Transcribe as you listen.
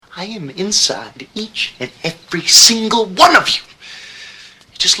I am inside each and every single one of you.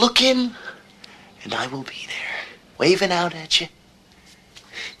 Just look in, and I will be there, waving out at you.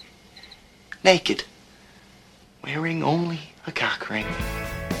 Naked, wearing only a cock ring.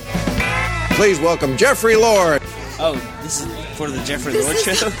 Please welcome Jeffrey Lord. Oh, this is for the Jeffrey Lord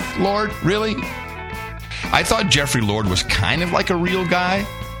show? Lord, really? I thought Jeffrey Lord was kind of like a real guy.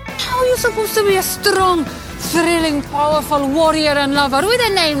 How are you supposed to be a strong, thrilling, powerful warrior and lover with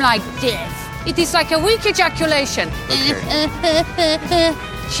a name like this? It is like a weak ejaculation.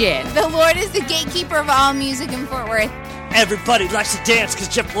 Shit. The Lord is the gatekeeper of all music in Fort Worth. Everybody likes to dance because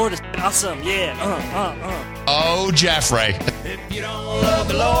Jeff Lord is awesome. Yeah. Oh, Jeffrey. If you don't love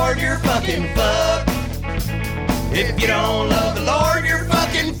the Lord, you're fucking fucked. If you don't love the Lord, you're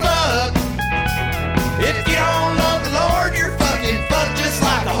fucking fucked. If you don't love the Lord, you're fucking fucked just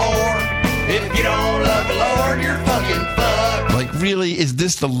like a whore. If you don't love the Lord, you're fucking fucked. Like, really? Is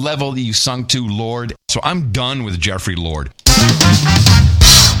this the level that you sunk to, Lord? So I'm done with Jeffrey Lord.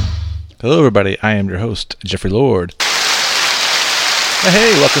 Hello, everybody. I am your host, Jeffrey Lord.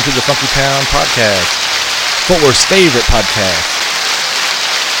 Hey, welcome to the Funky Town Podcast, Fort Worth's favorite podcast.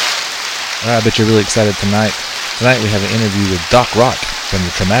 I bet you're really excited tonight. Tonight we have an interview with Doc Rock from the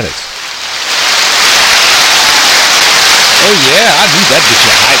Traumatics. Oh yeah, I knew that'd get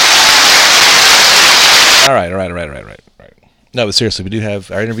you hyped. All right. No, but seriously, we do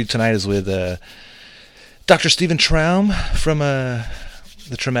have our interview tonight is with Dr. Stephen Traum from the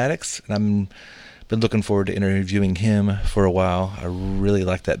Traumatics, and I've been looking forward to interviewing him for a while. I really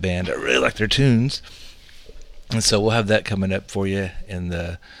like that band. I really like their tunes. And so we'll have that coming up for you in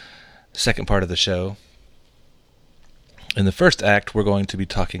the second part of the show. In the first act, we're going to be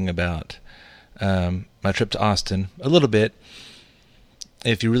talking about my trip to Austin a little bit.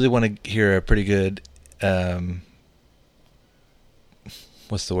 If you really want to hear a pretty good,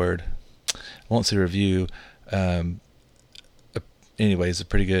 what's the word? I won't say review. Anyways, a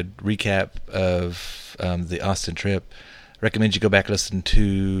pretty good recap of the Austin trip. I recommend you go back and listen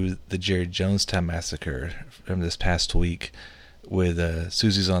to the Jerry Jonestown Massacre from this past week with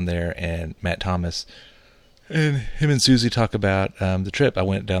Susie's on there and Matt Thomas. And him and Susie talk about the trip. I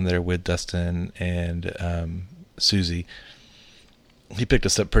went down there with Dustin and Susie. He picked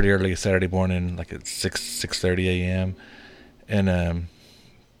us up pretty early Saturday morning, like at 6:30 a.m. And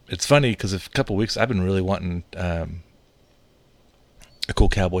it's funny because a couple weeks I've been really wanting a cool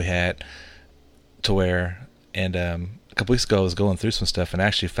cowboy hat to wear, and a couple weeks ago I was going through some stuff and I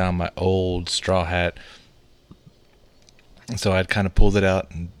actually found my old straw hat, and so I'd kind of pulled it out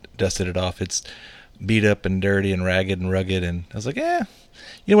and dusted it off. It's beat up and dirty and ragged and rugged, and I was like, you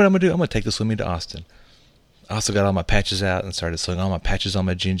know what I'm gonna do? I'm gonna take this with me to Austin. I also got all my patches out and started sewing all my patches on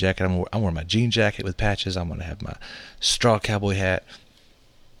my jean jacket. I'm wearing my jean jacket with patches. I'm gonna have my straw cowboy hat,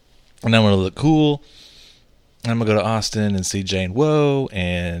 and I'm gonna look cool. I'm going to go to Austin and see Jane Woe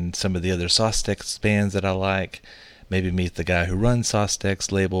and some of the other Saustex bands that I like. Maybe meet the guy who runs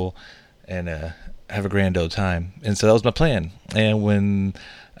Saustex label and have a grand old time. And so that was my plan. And when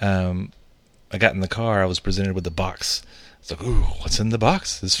I got in the car, I was presented with a box. It's like, ooh, what's in the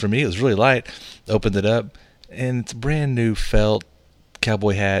box? This is for me. It was really light. Opened it up, and it's a brand new felt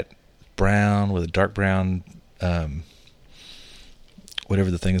cowboy hat, brown with a dark brown, whatever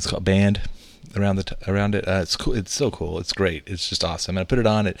the thing is called, band around it. It's cool. It's so cool. It's great. It's just awesome. And I put it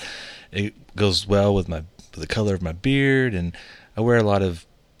on. It goes well with the color of my beard, and I wear a lot of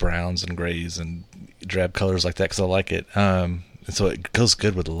browns and grays and drab colors like that because I like it. And so it goes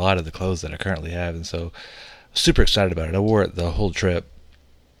good with a lot of the clothes that I currently have. And so super excited about it. I wore it the whole trip.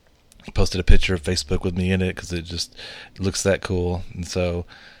 I posted a picture of Facebook with me in it because it just looks that cool. And so,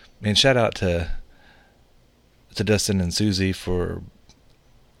 man, shout out to Dustin and Susie for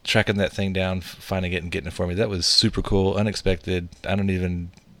tracking that thing down, finding it and getting it for me. That was super cool, unexpected.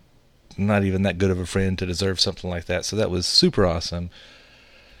 I'm not even that good of a friend to deserve something like that. So that was super awesome.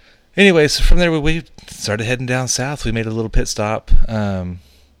 Anyways, from there we started heading down south. We made a little pit stop to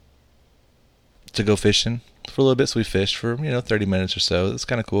go fishing for a little bit. So we fished for 30 minutes or so. It's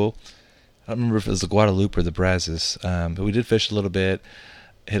kind of cool. I don't remember if it was the Guadalupe or the Brazos, but we did fish a little bit.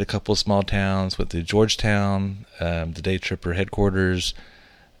 Hit a couple of small towns. Went to Georgetown, the Day Tripper headquarters.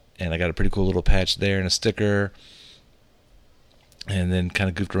 And I got a pretty cool little patch there and a sticker. And then kind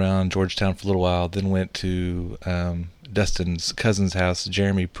of goofed around Georgetown for a little while. Then went to Dustin's cousin's house,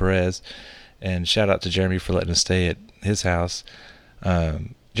 Jeremy Perez. And shout out to Jeremy for letting us stay at his house.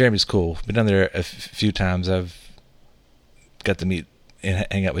 Jeremy's cool. Been down there a few times. I've got to meet and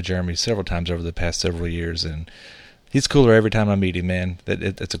hang out with Jeremy several times over the past several years. And he's cooler every time I meet him, man.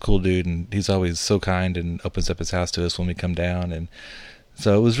 That's a cool dude. And he's always so kind and opens up his house to us when we come down. And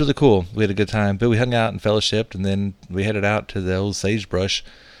So it was really cool. We had a good time, but we hung out and fellowshipped, and then we headed out to the old Sagebrush.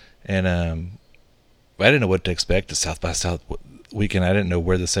 And I didn't know what to expect. The South by South weekend, I didn't know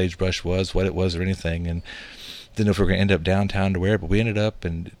where the Sagebrush was, what it was, or anything, and didn't know if we were going to end up downtown to where. But we ended up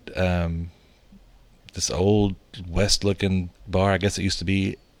in this old west-looking bar. I guess it used to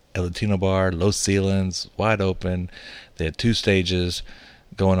be a Latino bar, low ceilings, wide open. They had 2 stages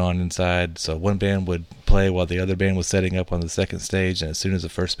going on inside, so one band would play while the other band was setting up on the second stage, and as soon as the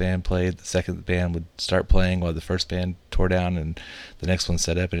first band played, the second band would start playing while the first band tore down and the next one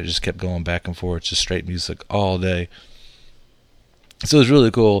set up, and it just kept going back and forth, just straight music all day. So it was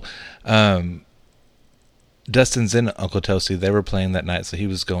really cool. Dustin's in Uncle Tosi. They were playing that night, so he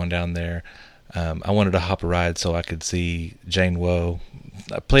was going down there. I wanted to hop a ride so I could see Jane Woe.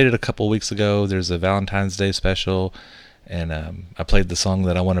 I played it a couple weeks ago. There's a Valentine's Day special, and I played the song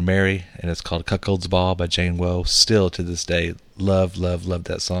that I Want to Marry, and it's called Cuckold's Ball by Jane Woe. Still to this day, love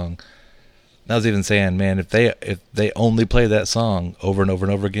that song. And I was even saying, man, if they only play that song over and over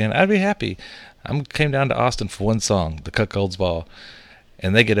and over again, I'd be happy. I came down to Austin for one song, the Cuckold's Ball,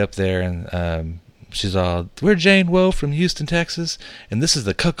 and they get up there, and she's all, we're Jane Woe from Houston, Texas, and this is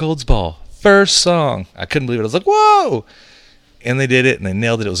the Cuckold's Ball. First song. I couldn't believe it. I was like, whoa! And they did it, and they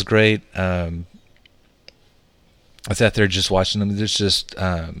nailed it. It was great. I sat there just watching them. There's just,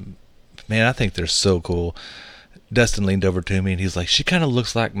 man, I think they're so cool. Dustin leaned over to me, and he's like, she kind of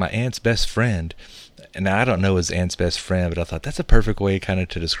looks like my aunt's best friend. And now I don't know his aunt's best friend, but I thought that's a perfect way kind of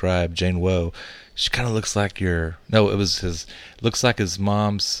to describe Jane Woe. She kind of looks like looks like his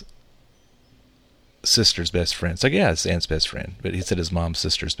mom's sister's best friend. It's like, yeah, his aunt's best friend. But he said his mom's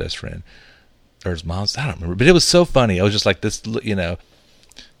sister's best friend. Or his mom's, I don't remember. But it was so funny. I was just like, this, you know.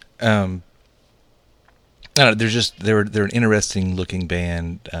 I don't know, they're an interesting looking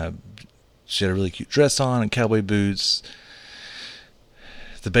band. She had a really cute dress on and cowboy boots.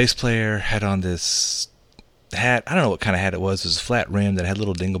 The bass player had on this hat. I don't know what kind of hat it was. It was a flat rim that had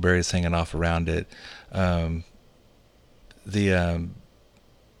little dingleberries hanging off around it. The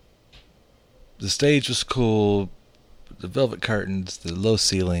stage was cool. The velvet curtains, the low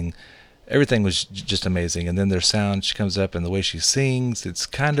ceiling, everything was just amazing. And then their sound, she comes up and the way she sings, it's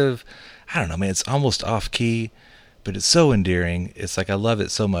kind of, I don't know, man, it's almost off key, but it's so endearing. It's like, I love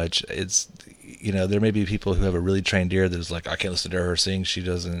it so much. It's, you know, there may be people who have a really trained ear that's like, I can't listen to her sing. She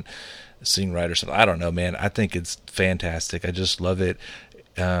doesn't sing right or something. I don't know, man. I think it's fantastic. I just love it.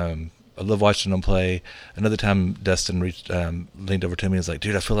 I love watching them play. Another time, Dustin leaned over to me and was like,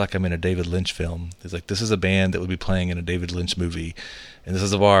 dude, I feel like I'm in a David Lynch film. He's like, this is a band that would be playing in a David Lynch movie. And this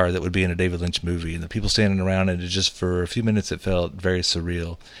is a bar that would be in a David Lynch movie. And the people standing around it, just for a few minutes, it felt very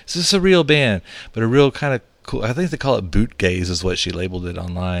surreal. It's a surreal band, but a real kind of cool. I think they call it boot gaze is what she labeled it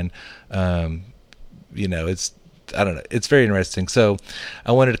online. You know, it's, I don't know. It's very interesting. So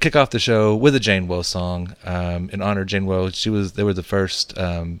I wanted to kick off the show with a Jane Woe song in honor of Jane Woe. They were the first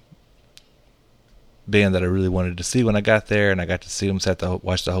band that I really wanted to see when I got there, and I got to see them,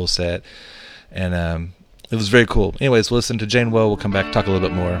 watch the whole set, and it was very cool. Anyways, we'll listen to Jane Woe. We'll come back and talk a little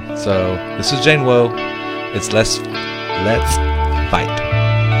bit more. So this is Jane Woe. It's Let's Fight.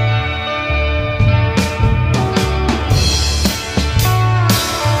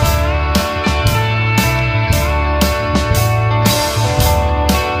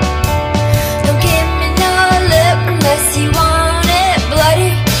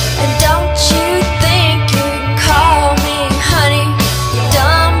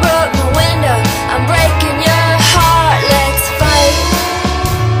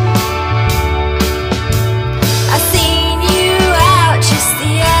 Just the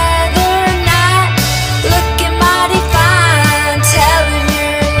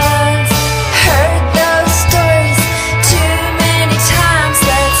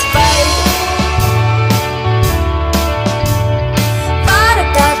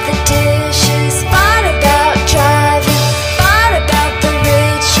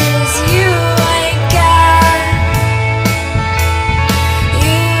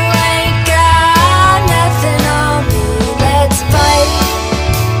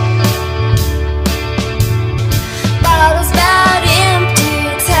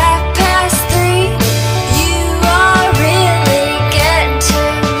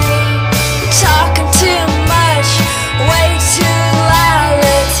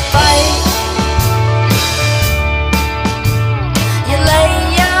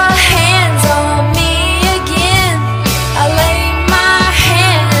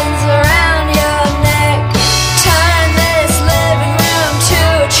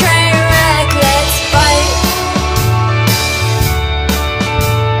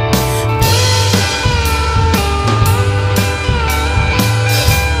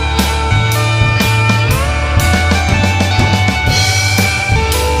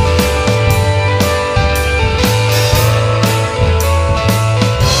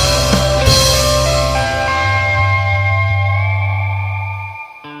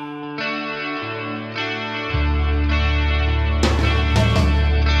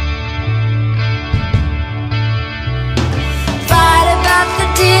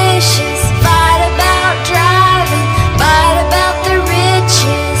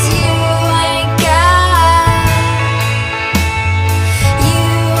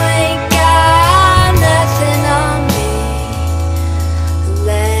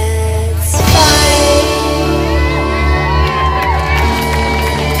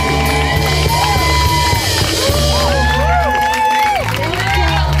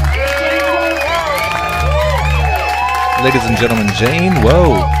ladies and gentlemen, Jane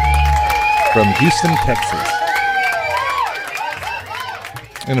Woe from Houston, Texas.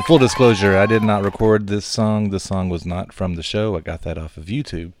 And in full disclosure, I did not record this song. The song was not from the show. I got that off of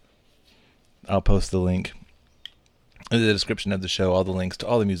YouTube. I'll post the link in the description of the show. All the links to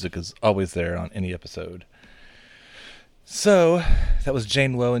all the music is always there on any episode. So, that was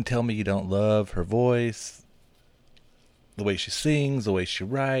Jane Woe and Tell Me You Don't Love. Her voice, the way she sings, the way she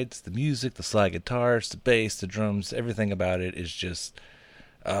writes, the music, the slide guitars, the bass, the drums, everything about it is just,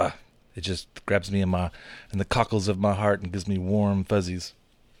 it just grabs me in the cockles of my heart and gives me warm fuzzies.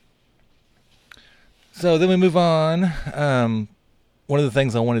 So then we move on. One of the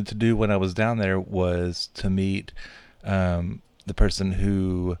things I wanted to do when I was down there was to meet the person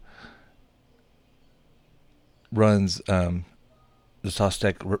who runs the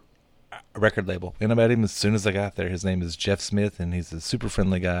Sawstack record label. And I met him as soon as I got there. His name is Jeff Smith, and he's a super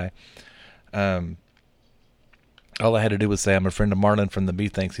friendly guy. All I had to do was say, I'm a friend of Marlon from the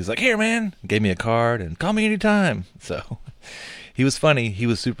Methinks. He's like, here, man. Gave me a card and call me anytime. So he was funny. He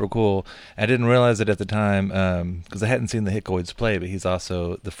was super cool. I didn't realize it at the time because I hadn't seen the Hickoids play, but he's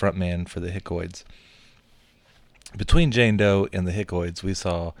also the front man for the Hickoids. Between Jane Doe and the Hickoids, we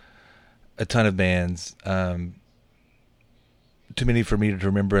saw a ton of bands. Too many for me to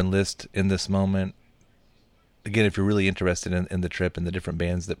remember and list in this moment. Again, if you're really interested in the trip and the different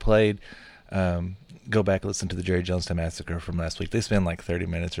bands that played, go back and listen to the Jerry Jonestown Massacre from last week. They spent like 30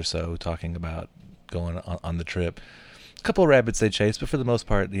 minutes or so talking about going on the trip. A couple of rabbits they chased, but for the most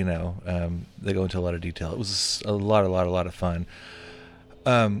part, they go into a lot of detail. It was a lot of fun.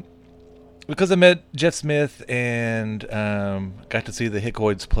 Because I met Jeff Smith and got to see the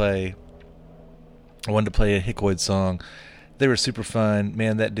Hickoids play, I wanted to play a Hickoids song. They were super fun.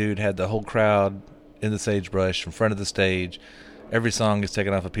 Man, that dude had the whole crowd in the sagebrush in front of the stage. Every song is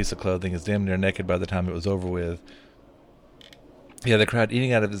taking off a piece of clothing. Is damn near naked by the time it was over with. Yeah, the crowd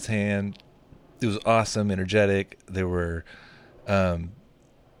eating out of his hand. It was awesome, energetic. They were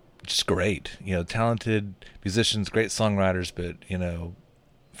just great. Talented musicians, great songwriters, but,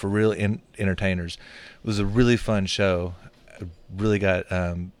 for real entertainers. It was a really fun show. I really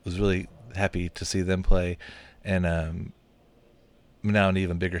was really happy to see them play. And I'm now an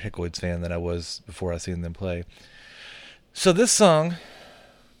even bigger Hickoids fan than I was before I seen them play. So this song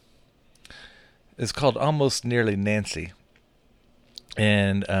is called Almost Nearly Nancy.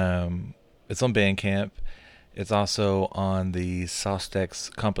 And it's on Bandcamp. It's also on the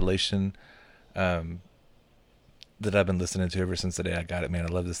Sawstack's compilation that I've been listening to ever since the day I got it. Man, I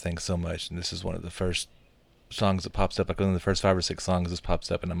love this thing so much. And this is one of the first songs that pops up. Like one of the first 5 or 6 songs this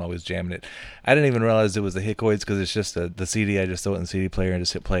pops up, and I'm always jamming it. I didn't even realize it was the Hickoids because it's just the CD. I just throw it in the CD player and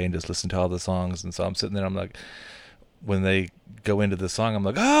just hit play and just listen to all the songs. And so I'm sitting there, I'm like, when they go into the song, I'm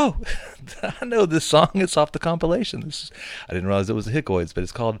like, oh, I know this song. It's off the compilation. I didn't realize it was the Hickoids, but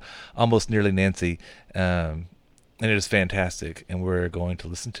it's called Almost Nearly Nancy. And it is fantastic. And we're going to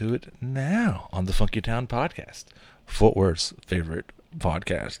listen to it now on the Funky Town Podcast, Fort Worth's favorite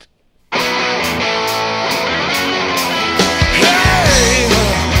podcast. I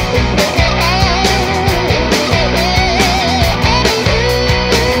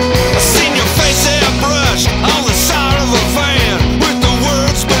seen your face airbrushed on the side of a van with the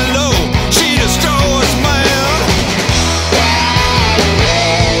words below, she destroys man.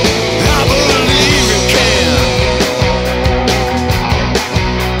 I believe you can.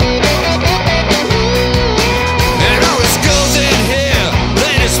 And all this goes in here,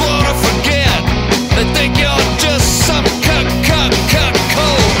 they just wanna forget. They think you're just some cut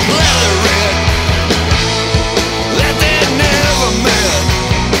cold leather red.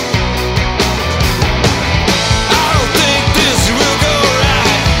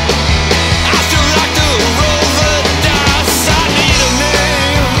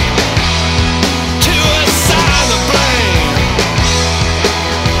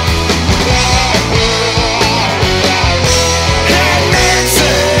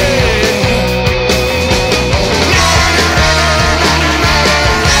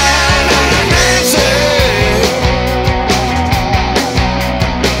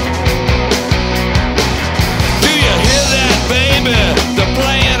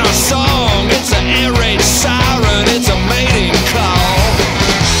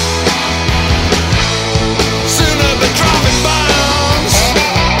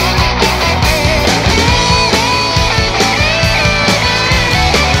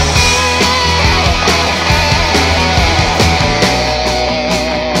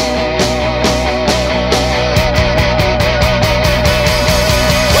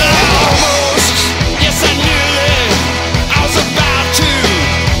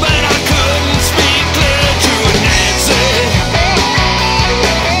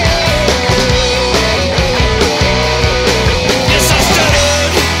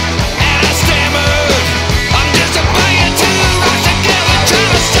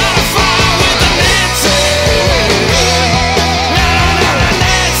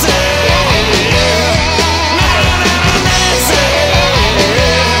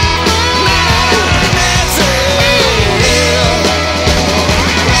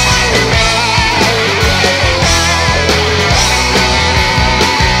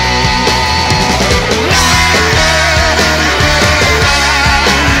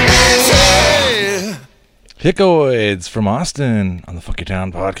 Hickoids from Austin on the Fuck Your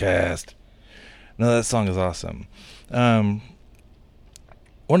Town podcast. No, that song is awesome. One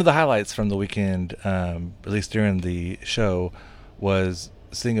of the highlights from the weekend, at least during the show, was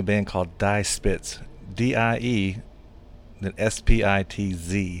seeing a band called Die Spitz. D-I-E, then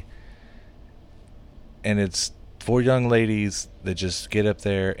S-P-I-T-Z. And it's 4 young ladies that just get up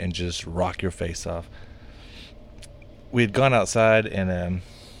there and just rock your face off. We had gone outside and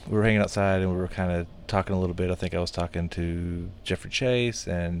we were hanging outside and we were kind of talking a little bit. I think I was talking to Jeffrey Chase,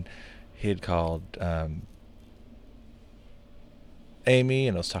 and he had called Amy,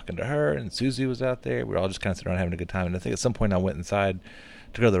 and I was talking to her, and Susie was out there. We were all just kind of sitting around having a good time. And I think at some point I went inside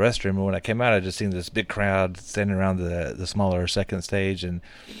to go to the restroom, and when I came out, I just seen this big crowd standing around the smaller second stage, and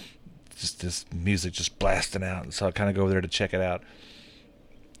just this music just blasting out. And so I kind of go over there to check it out.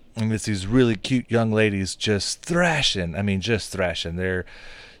 And it's these really cute young ladies just thrashing. I mean, just thrashing. They're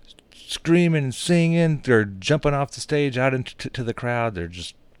screaming and singing. They're jumping off the stage out into the crowd. They're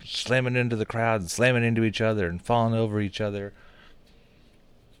just slamming into the crowd and slamming into each other and falling over each other.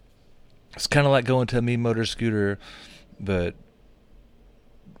 It's kind of like going to a Me Motor Scooter, but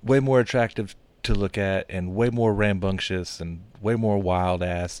way more attractive to look at and way more rambunctious and way more wild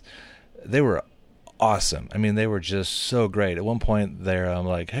ass. They were awesome. I mean, they were just so great. At one point there, I'm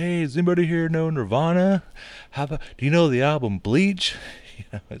like, hey, does anybody here know Nirvana? Do you know the album Bleach?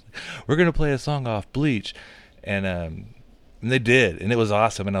 We're going to play a song off Bleach. And they did, and it was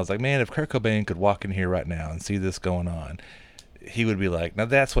awesome. And I was like, man, if Kurt Cobain could walk in here right now and see this going on, he would be like, now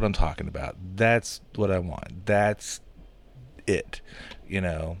that's what I'm talking about. That's what I want. That's it.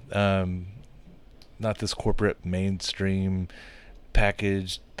 Not this corporate mainstream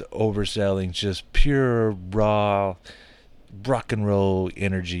packaged overselling, just pure raw rock and roll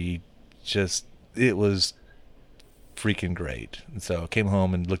energy. Just, it was freaking great. And so I came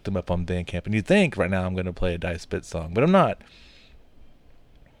home and looked them up on Bandcamp, and you'd think right now I'm going to play a Die Spitz song, but I'm not.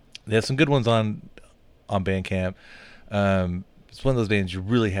 They have some good ones on Bandcamp. It's one of those bands you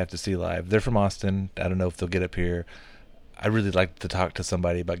really have to see live. They're from Austin. I don't know if they'll get up here. I really like to talk to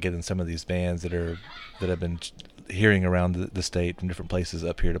somebody about getting some of these bands that I've been hearing around the state from different places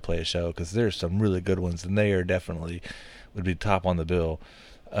up here to play a show, because there's some really good ones, and they are definitely would be top on the bill.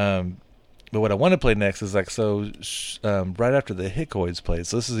 But what I want to play next is right after the Hickoids played.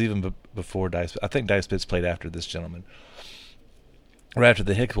 So this is even before Die Spitz. I think Die Spitz played after this gentleman. Right after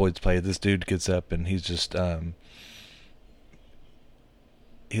the Hickoids played, this dude gets up and he's just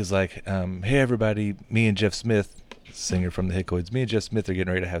he's like, hey everybody, me and Jeff Smith, singer from the Hickoids, me and Jeff Smith are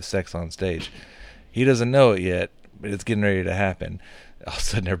getting ready to have sex on stage. He doesn't know it yet, but it's getting ready to happen. All of a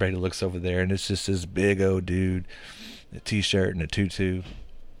sudden everybody looks over there, and it's just this big old dude, a t-shirt and a tutu.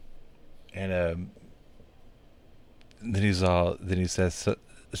 And then he says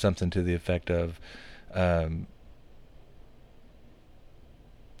something to the effect of, do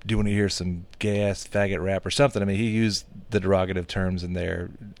you want to hear some gay-ass faggot rap or something? I mean, he used the derogative terms in there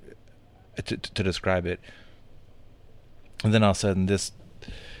to describe it. And then all of a sudden, this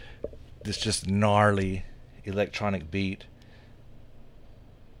just gnarly electronic beat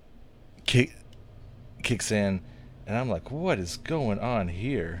kicks in, and I'm like, what is going on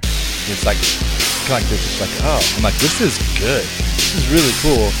here? It's like kind of like this. It's like, oh, I'm like, this is good. This is really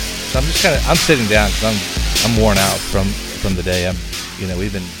cool. So I'm sitting down because I'm worn out from the day.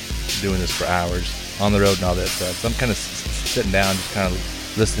 We've been doing this for hours on the road and all that stuff. So I'm kind of sitting down, just kind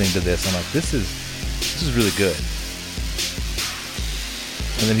of listening to this. I'm like, this is really good.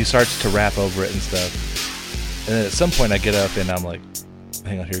 And then he starts to rap over it and stuff. And then at some point I get up and I'm like,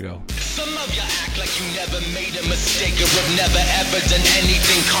 hang on, here we go. Some of you act like you never made a mistake or have never ever done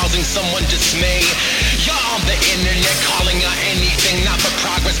anything causing someone dismay. You're on the internet calling out anything, not for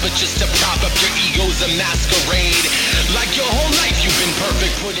progress, but just to prop up your ego's a masquerade. Like your whole life you've been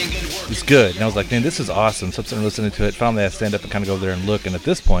perfect, putting in work. It's good. And I was like, man, this is awesome. So I'm sitting listening to it. Finally I stand up and kind of go over there and look. And at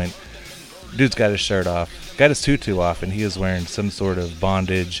this point, dude's got his shirt off, got his tutu off, and he is wearing some sort of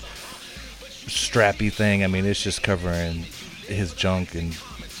bondage strappy thing. I mean, it's just covering his junk and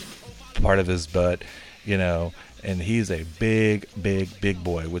part of his butt, and he's a big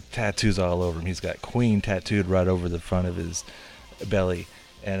boy with tattoos all over him. He's got Queen tattooed right over the front of his belly,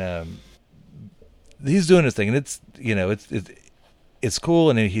 and he's doing his thing, and it's cool,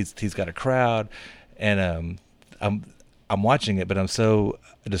 and he's got a crowd, and I'm watching it, but I'm so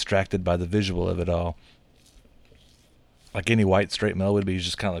distracted by the visual of it all. Like any white straight male would be,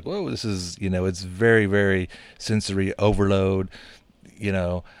 just kind of like, whoa, this is, it's very, very sensory overload,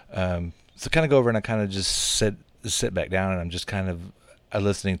 so kind of go over and I kind of just sit back down, and I'm just kind of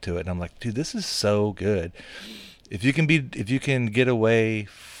listening to it, and I'm like, dude, this is so good. If you can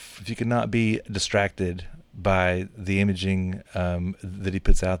not be distracted by the imaging that he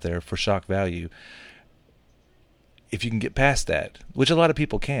puts out there for shock value. If you can get past that, which a lot of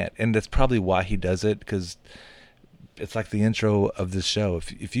people can't, and that's probably why he does it, because it's like the intro of this show.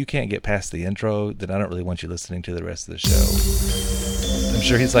 If you can't get past the intro, then I don't really want you listening to the rest of the show. I'm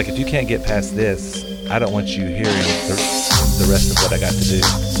sure he's like, if you can't get past this, I don't want you hearing the rest of what I got to do.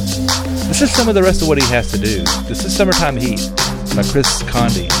 This is some of the rest of what he has to do. This is Summertime Heat by Chris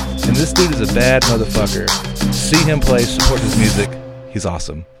Condi. And this dude is a bad motherfucker. See him play, support his music. He's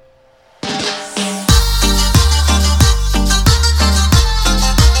awesome.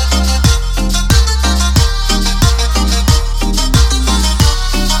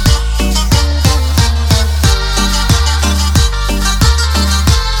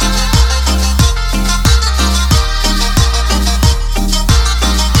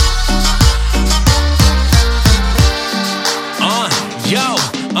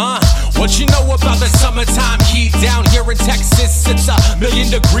 What you know about the summertime heat down here in Texas? It's 1,000,000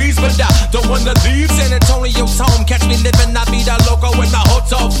 degrees, but I don't wanna leave San Antonio's home. Catch me living la vida loco in the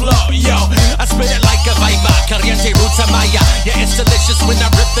hotel flow. Yo, I spit it like a viper, caliente ruta maya. Yeah, it's delicious when I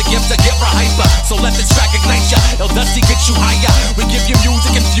rip the gift to get for hyper. So let this track ignite ya, El Dusty get you higher. We give you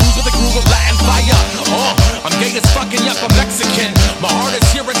music infused with a groove of Latin fire. I'm gay as fucking yup, I'm Mexican. My heart is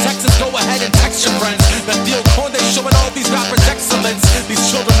here in Texas, go ahead and text your friends. That deal corn, they're showing all these rappers excellence.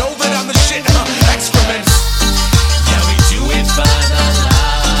 These children know that I'm the shit, excrements. Yeah, we do it for the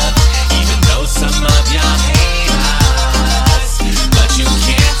love, even though some of y'all hate us. But you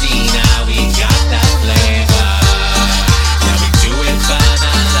can't deny we got that flavor. Yeah, we do it for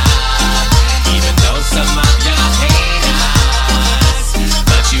the love, even though some of y'all hate us.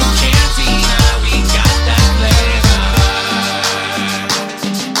 But you can't deny we got that flavor.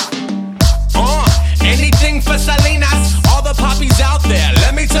 Anything for Salinas, all the poppies out there,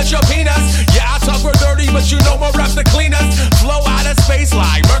 let me touch your penis. Yeah, I talk real dirty, but you know more rap to clean us. Flow out of space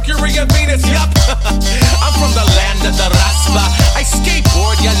like Mercury and Venus, yup. I'm from the land of the raspa. I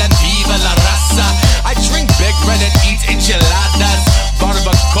skateboard, yelling viva la raza. I drink Big Red and eat enchiladas,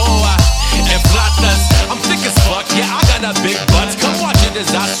 barbacoa and flatas. I'm thick as fuck, yeah, I got a big butt. Come watch it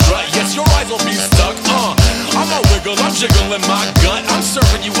as I strut, yes, your eyes will be stuck. I'm a wiggle, I'm jiggling my gut. I'm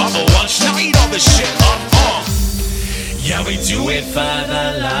serving you up a lunch, now eat all this shit up. Yeah, we do it for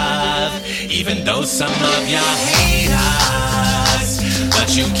the love, even though some of y'all hate us.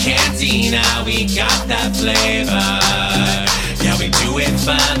 But you can't deny we got that flavor. Yeah, we do it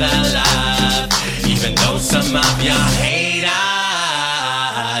for the love, even though some of y'all hate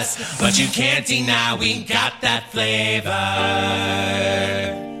us. But you can't deny we got that flavor.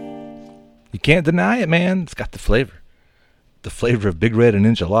 You can't deny it, man. It's got the flavor. The flavor of Big Red and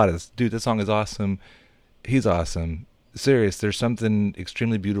enchiladas. Dude, this song is awesome. He's awesome. Serious, there's something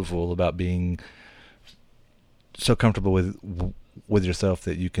extremely beautiful about being so comfortable with yourself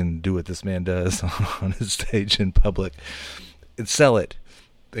that you can do what this man does on his stage in public and sell it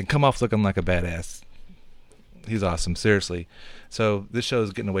and come off looking like a badass. He's awesome, seriously. So this show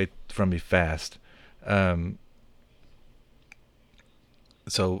is getting away from me fast.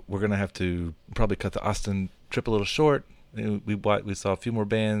 So we're gonna have to probably cut the Austin trip a little short. We saw a few more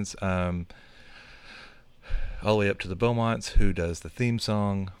bands. All the way up to the Beaumonts, who does the theme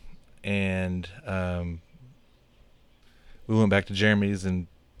song, and we went back to Jeremy's and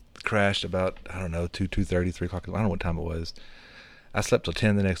crashed about, 2:30, 3 o'clock. I don't know what time it was. I slept till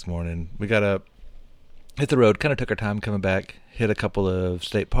 10 the next morning. We got up, hit the road, kind of took our time coming back, hit a couple of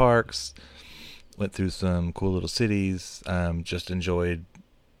state parks, went through some cool little cities, just enjoyed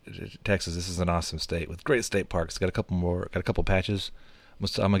Texas. This is an awesome state with great state parks. Got a couple patches. I'm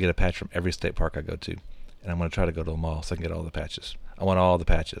going to get a patch from every state park I go to. And I'm going to try to go to them all so I can get all the patches. I want all the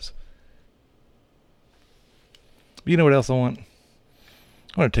patches. But you know what else I want?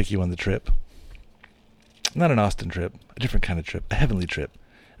 I want to take you on the trip. Not an Austin trip. A different kind of trip. A heavenly trip.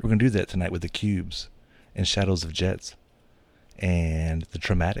 We're going to do that tonight with the Cubes and Shadows of Jets and the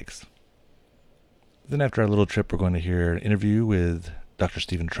Traumatics. Then after our little trip, we're going to hear an interview with Dr.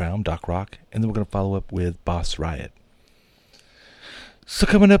 Stephen Traum, Doc Rock. And then we're going to follow up with Boss Riot. So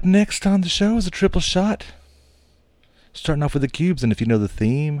coming up next on the show is a triple shot. Starting off with the Cubes, and if you know the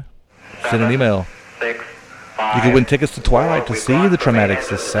theme, send an email. 6, 5, you can win tickets to Twilight to see the Traumatics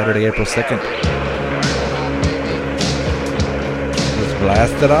this Saturday, April 2nd. Let's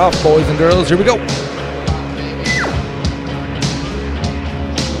blast it off, boys and girls. Here we go.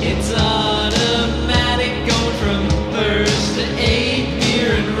 It's automatic, going from first to 8,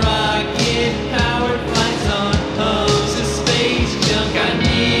 gear and rocket powered flights on hose of space junk. I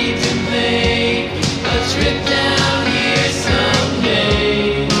need to make a trip down here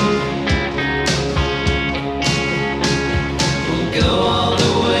someday.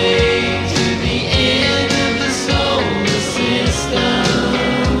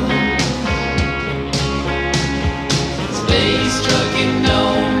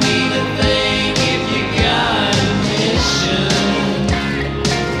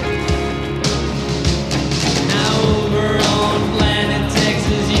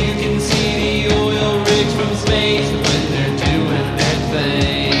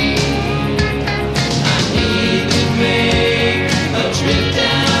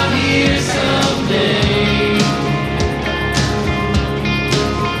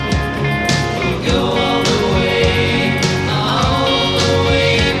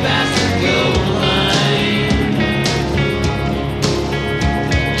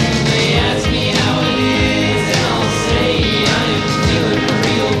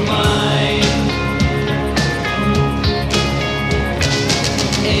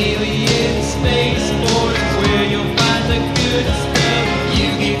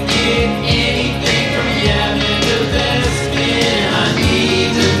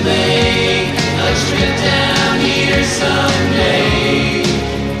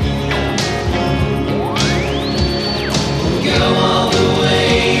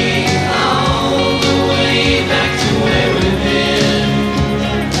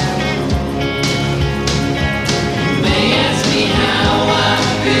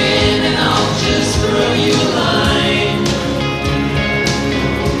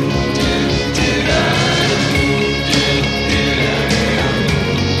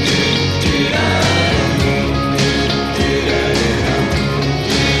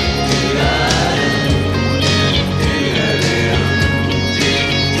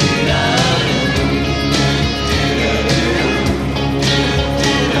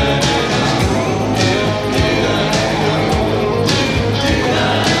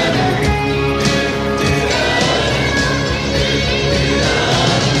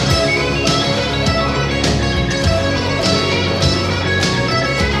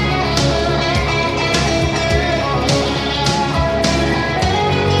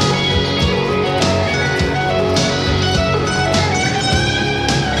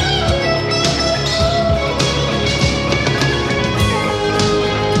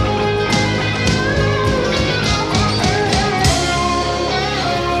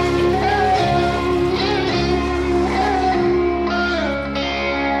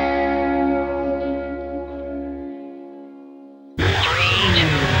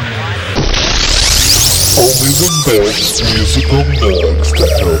 musical mix to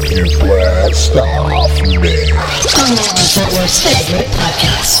help you blast off next. Online Network's favorite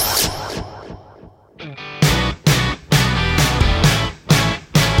podcast.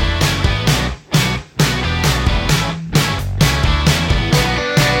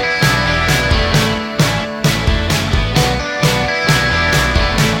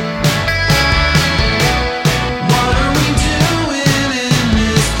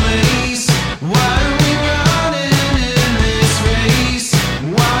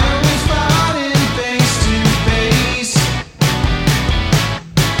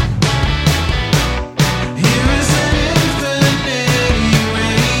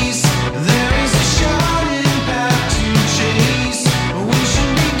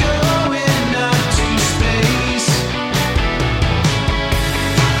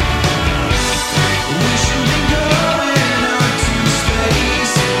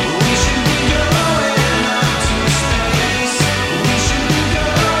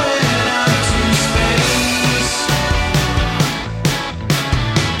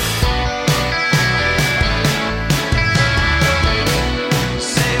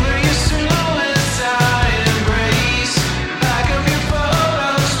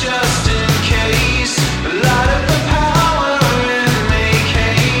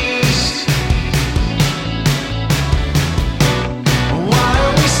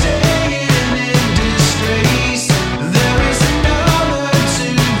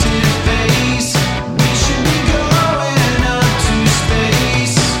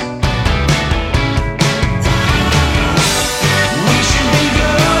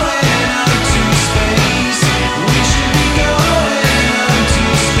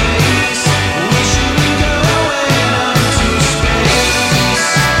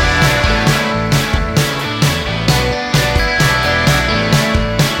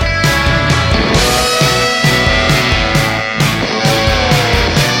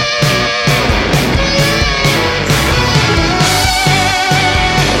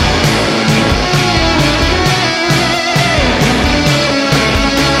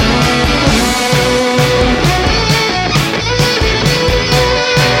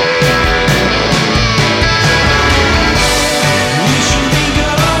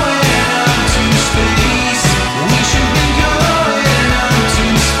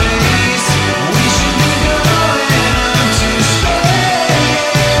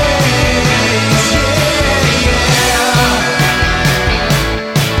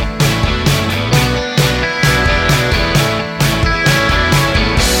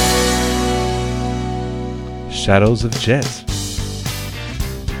 Shadows of Jets,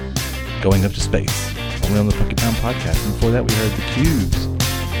 Going Up to Space, only on the Funky Town podcast. And before that, we heard the Cubes,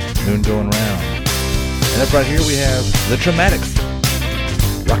 Moon Going Round. And up right here, we have the Traumatics,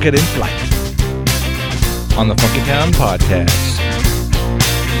 Rocket in Flight, on the Funky Town podcast.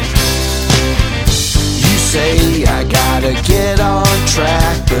 You say I gotta get on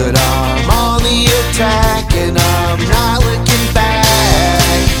track, but I'm on the attack and I'm not looking back.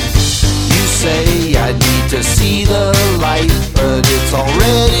 You say I need to see the light, but it's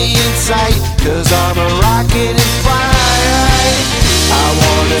already in sight, 'cause I'm a rocket in flight. I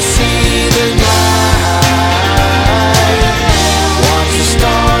wanna see the night, watch the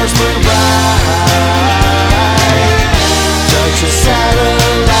stars burn bright, touch a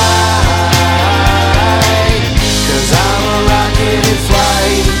satellite, 'cause I'm a rocket in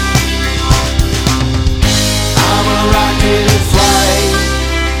flight. I'm a rocket in flight.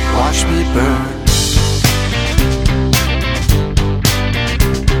 Watch me burn.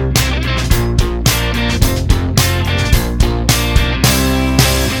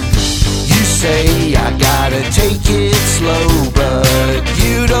 You say I gotta take it slow, but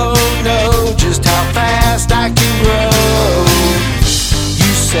you don't know just how fast I can grow.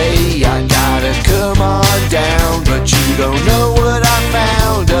 You say I gotta come on down, but you don't know what I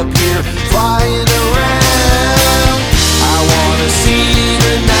found up here flying around. I wanna see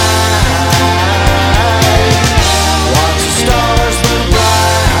the night, watch the stars burn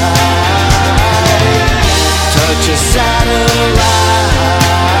bright, touch a satellite,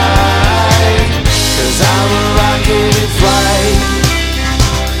 'cause I'm a rocket in flight.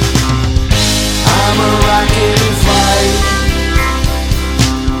 I'm a rocket in flight.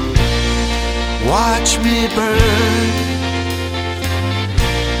 Watch me burn.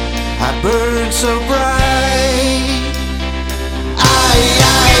 I burn so bright.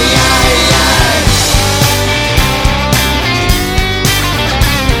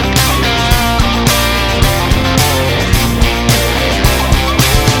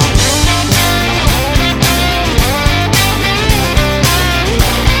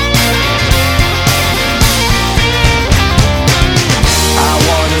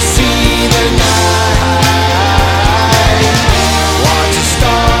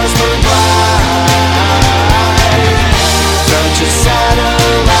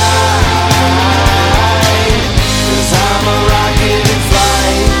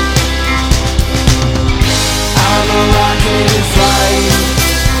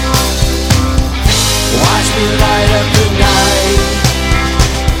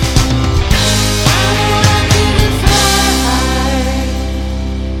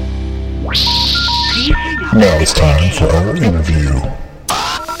 Now it's time for our interview.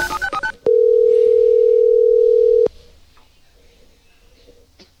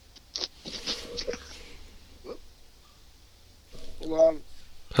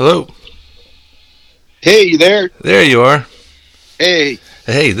 Hello. Hey, you there? There you are. Hey.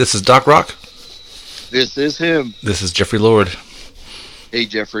 Hey, this is Doc Rock. This is him. This is Jeffrey Lord. Hey,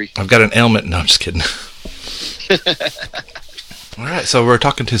 Jeffrey. I've got an ailment. No, I'm just kidding. All right, so we're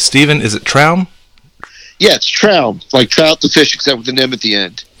talking to Steven. Is it Traum? Yeah, it's Traum. Like Trout the fish, except with an M at the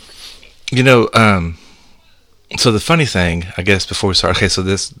end. You know, so the funny thing, I guess, before we start, okay, so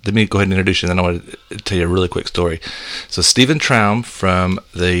let me go ahead and introduce you, and then I want to tell you a really quick story. So Steven Traum from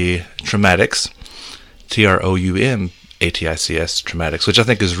the Traumatics, Troumatics, Traumatics, which I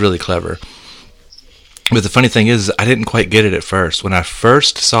think is really clever. But the funny thing is, I didn't quite get it at first. When I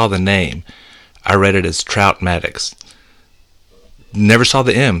first saw the name, I read it as Troutmatics. Never saw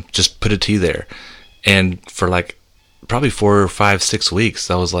the M, just put a T there. And for like probably 4 or 5, 6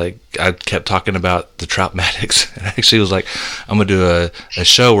 weeks, I kept talking about the Troutmatics. And I actually was like, I'm going to do a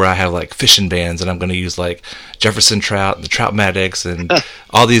show where I have like fishing bands, and I'm going to use like Jefferson Trout and the Troutmatics and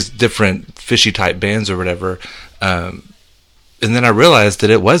all these different fishy type bands or whatever. And then I realized that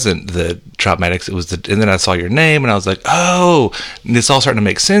it wasn't the Troutmatics. And then I saw your name, and I was like, oh, and it's all starting to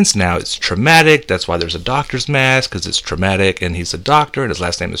make sense now. It's traumatic. That's why there's a doctor's mask, because it's traumatic, and he's a doctor, and his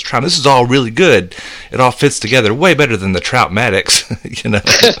last name is Traum. This is all really good. It all fits together way better than the Troutmatics, you know.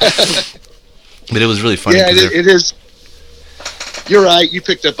 But it was really funny. Yeah, it is. You're right. You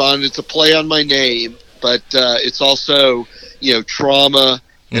picked up on it. It's a play on my name, but it's also, trauma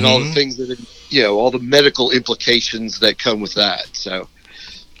and all the things that all the medical implications that come with that. So,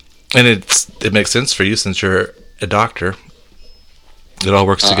 and it makes sense for you since you're a doctor. It all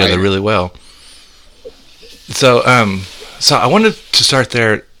works together really well. So I wanted to start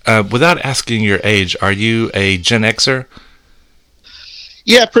there without asking your age. Are you a Gen Xer?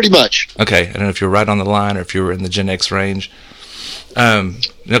 Yeah, pretty much. Okay, I don't know if you're right on the line or if you were in the Gen X range.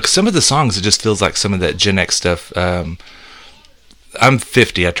 'Cause some of the songs, it just feels like some of that Gen X stuff. I'm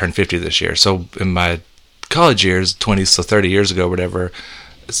 50. I turned 50 this year. So in my college years, 30 years ago, whatever,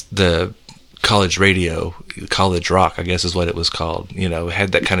 the college radio, college rock, I guess is what it was called.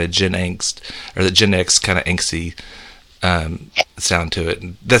 Had that kind of Gen angst, or the Gen X kind of angsty sound to it.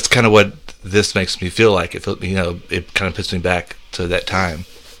 And that's kind of what this makes me feel like. It kind of puts me back to that time.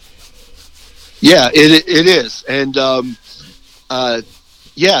 Yeah, it is, and that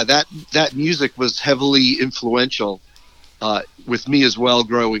music was heavily influential with me as well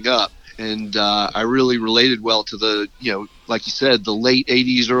growing up, and I really related well to the like you said, the late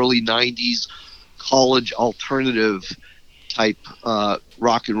 80s, early 90s college alternative type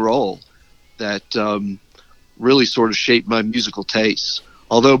rock and roll that really sort of shaped my musical tastes.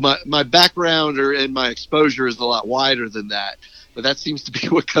 Although my background and my exposure is a lot wider than that, but that seems to be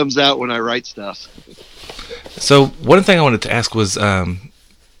what comes out when I write stuff. So one thing I wanted to ask was,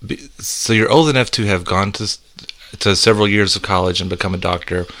 so you're old enough to have gone to several years of college and become a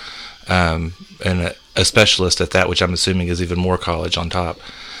doctor, and a specialist at that, which I'm assuming is even more college on top.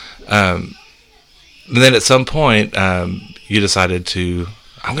 And then at some point, you decided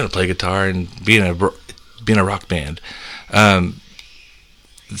I'm going to play guitar and be in a rock band.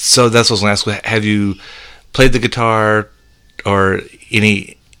 So that's what I was going to ask. Have you played the guitar or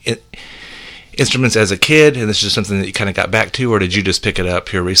any instruments as a kid, and this is just something that you kind of got back to, or did you just pick it up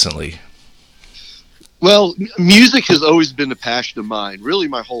here recently? Well, music has always been a passion of mine, really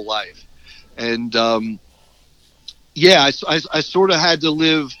my whole life. And, I sort of had to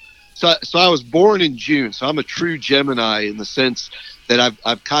live. So I was born in June, so I'm a true Gemini in the sense that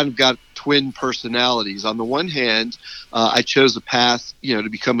I've kind of got twin personalities. On the one hand, I chose a path, to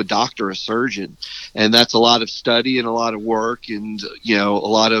become a doctor, a surgeon. And that's a lot of study and a lot of work and, a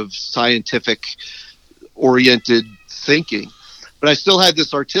lot of scientific oriented thinking. But I still had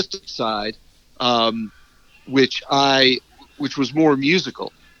this artistic side, which was more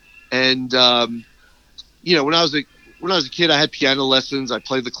musical. And, when I was a kid, I had piano lessons. I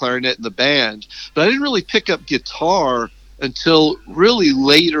played the clarinet in the band, but I didn't really pick up guitar until really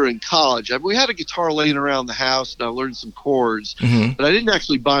later in college. We had a guitar laying around the house, and I learned some chords, but I didn't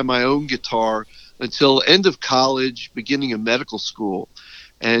actually buy my own guitar until end of college, beginning of medical school,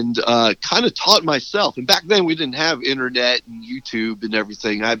 and kind of taught myself. And back then, we didn't have internet and YouTube and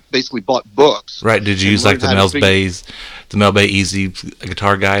everything. I basically bought books. Right. Did you use like the Mel Bay Easy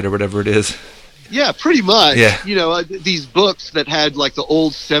Guitar Guide or whatever it is? Yeah, pretty much. Yeah. These books that had like the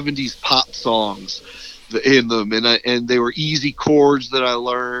old 70s pop songs in them, and they were easy chords that I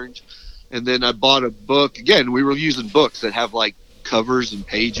learned. And then I bought a book. Again, we were using books that have like covers and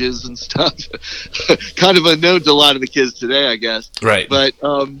pages and stuff. Kind of unknown to a lot of the kids today, I guess. Right. But,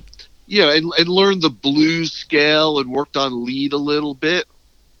 and learned the blues scale and worked on lead a little bit.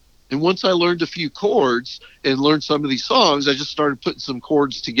 And once I learned a few chords and learned some of these songs, I just started putting some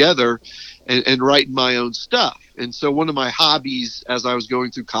chords together and writing my own stuff. And so one of my hobbies as I was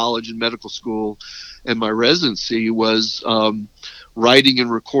going through college and medical school and my residency was writing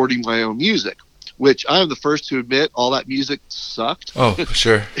and recording my own music, which I am the first to admit all that music sucked. Oh, for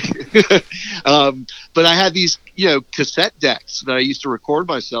sure. But I had these, cassette decks that I used to record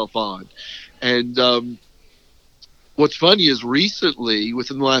myself on. And what's funny is recently,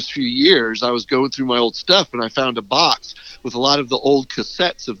 within the last few years, I was going through my old stuff and I found a box with a lot of the old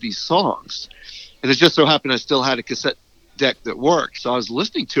cassettes of these songs. And it just so happened I still had a cassette deck that worked. So I was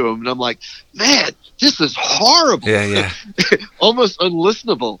listening to them and I'm like, man, this is horrible. Yeah. Almost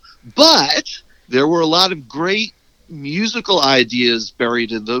unlistenable. But there were a lot of great musical ideas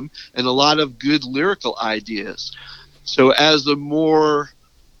buried in them and a lot of good lyrical ideas. So as a more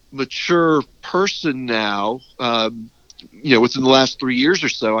mature person now, within the last 3 years or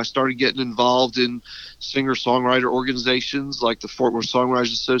so, I started getting involved in singer-songwriter organizations like the Fort Worth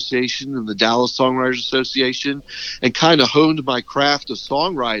Songwriters Association and the Dallas Songwriters Association, and kind of honed my craft of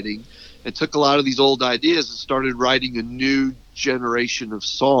songwriting and took a lot of these old ideas and started writing a new generation of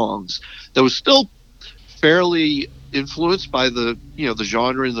songs that was still fairly influenced by the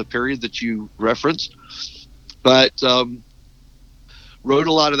genre and the period that you referenced, but wrote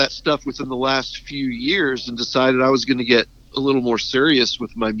a lot of that stuff within the last few years and decided I was going to get a little more serious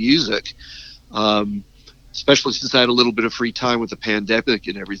with my music, especially since I had a little bit of free time with the pandemic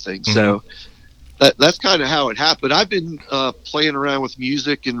and everything. Mm-hmm. So that's kind of how it happened. I've been playing around with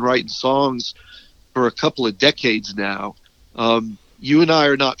music and writing songs for a couple of decades now. You and I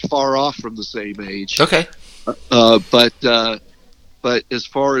are not far off from the same age. Okay. But as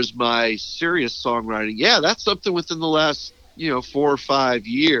far as my serious songwriting, that's something within the last 4 or 5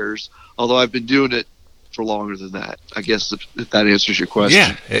 years, although I've been doing it for longer than that, I guess, if that answers your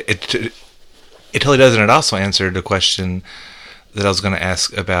question. Yeah, it totally does, and it also answered a question that I was going to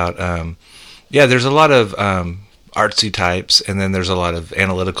ask about. There's a lot of artsy types, and then there's a lot of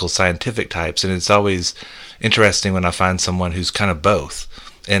analytical, scientific types, and it's always interesting when I find someone who's kind of both.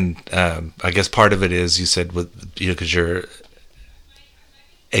 And I guess part of it is, you said, because you're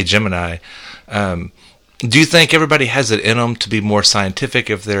a Gemini, do you think everybody has it in them to be more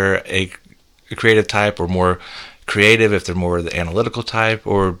scientific if they're a creative type, or more creative if they're more the analytical type?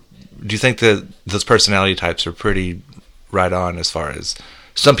 Or do you think that those personality types are pretty right on as far as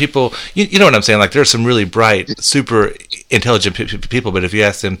some people, you know what I'm saying? Like, there are some really bright, super intelligent people, but if you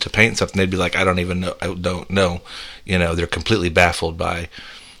ask them to paint something, they'd be like, I don't know. They're completely baffled by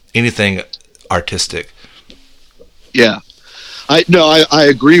anything artistic. Yeah. I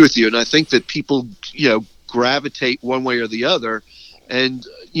agree with you. And I think that people, gravitate one way or the other. And,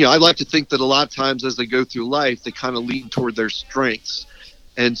 I like to think that a lot of times as they go through life, they kind of lean toward their strengths.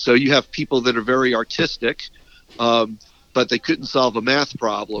 And so you have people that are very artistic, but they couldn't solve a math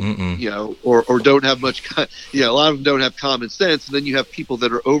problem, or don't have much, a lot of them don't have common sense. And then you have people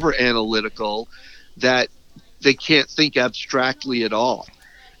that are over analytical, that they can't think abstractly at all.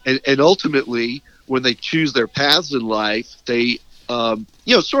 And ultimately, when they choose their paths in life, they,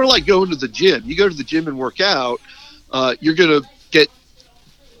 sort of like going to the gym. You go to the gym and work out, you're going to get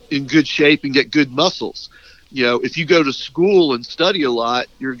in good shape and get good muscles. If you go to school and study a lot,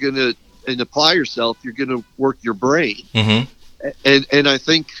 you're going to, and apply yourself, you're going to work your brain. Mm-hmm. And I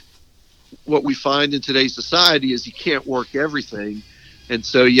think what we find in today's society is you can't work everything. And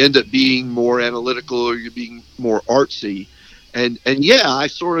so you end up being more analytical, or you're being more artsy. And I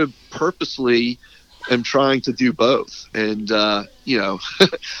sort of purposely am trying to do both. And,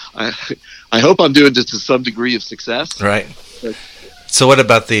 I hope I'm doing this to some degree of success. Right. So what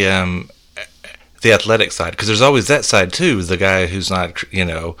about the athletic side? Because there's always that side too, the guy who's not,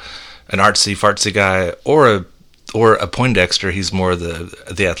 an artsy fartsy guy, or a Poindexter. He's more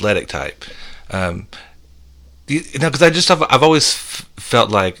the athletic type. Because I've always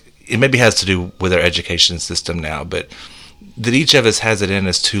felt like it maybe has to do with our education system now, but that each of us has it in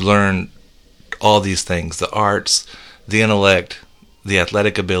us to learn all these things: the arts, the intellect, the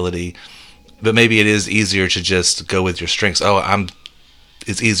athletic ability. But maybe it is easier to just go with your strengths.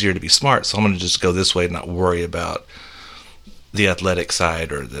 It's easier to be smart, so I'm going to just go this way and not worry about the athletic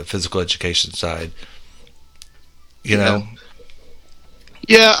side or the physical education side. Yeah,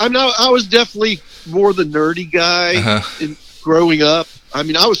 I was definitely more the nerdy guy in growing up. I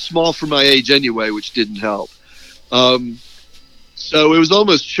mean, I was small for my age anyway, which didn't help. So it was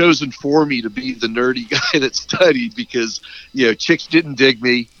almost chosen for me to be the nerdy guy that studied because, chicks didn't dig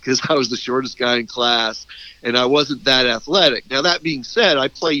me because I was the shortest guy in class and I wasn't that athletic. Now, that being said, I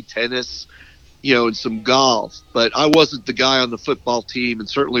played tennis, and some golf, but I wasn't the guy on the football team and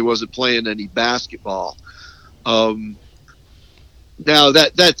certainly wasn't playing any basketball. Now,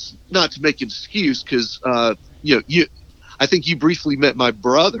 that's not to make an excuse because, I think you briefly met my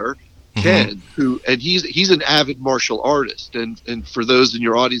brother, Ken, he's an avid martial artist, and for those in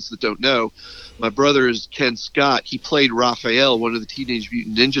your audience that don't know, my brother is Ken Scott. He played Raphael, one of the Teenage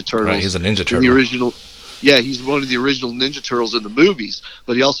Mutant Ninja Turtles. Right, he's a Ninja Turtle. The original, he's one of the original Ninja Turtles in the movies,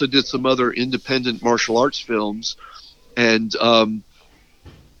 but he also did some other independent martial arts films, and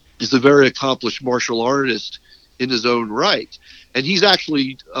is a very accomplished martial artist in his own right. And he's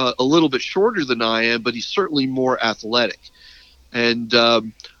actually a little bit shorter than I am, but he's certainly more athletic. And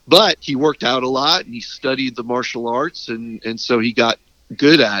but he worked out a lot and he studied the martial arts, and so he got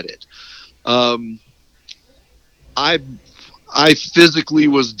good at it. I physically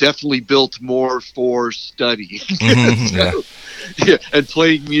was definitely built more for studying and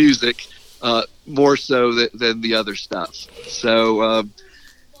playing music more so than the other stuff. So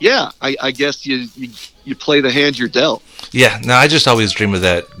I guess you play the hand you're dealt. Yeah, no, I just always dream of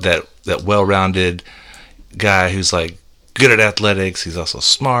that well-rounded guy who's like good at athletics. He's also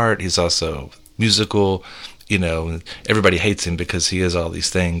smart. He's also musical. Everybody hates him because he is all these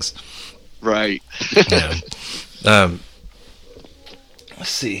things. Right. Let's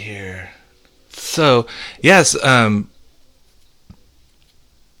see here. So yes,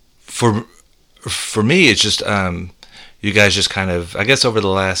 for me, it's just you guys just kind of, I guess, over the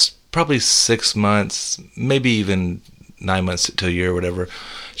last probably 6 months, maybe even 9 months to a year or whatever,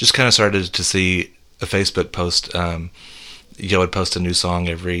 just kind of started to see a Facebook post. Yo would post a new song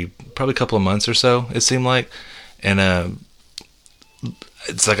every probably couple of months or so, it seemed like. And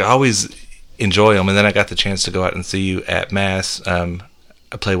it's like I always enjoy them. And then I got the chance to go out and see you at Mass. I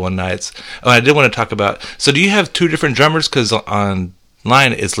play one nights. Oh, I did want to talk about, so do you have two different drummers? Because online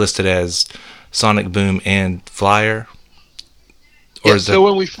it's listed as Sonic Boom and Flyer. Or is so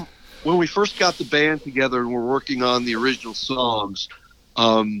when we first got the band together and we're working on the original songs,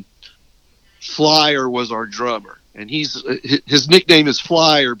 Flyer was our drummer. And his nickname is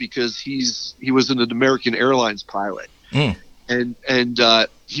Flyer because he was an American Airlines pilot, and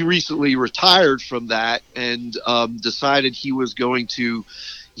he recently retired from that and decided he was going to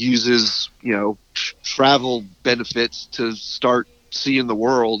use his travel benefits to start seeing the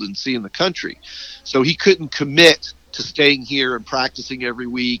world and seeing the country. So he couldn't commit to staying here and practicing every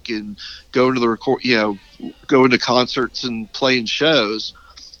week and going to going to concerts and playing shows.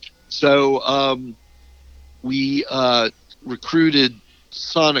 So we recruited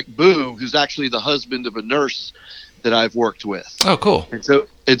Sonic Boom, who's actually the husband of a nurse that I've worked with. Oh, cool.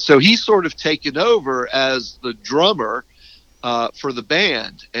 And so he's sort of taken over as the drummer for the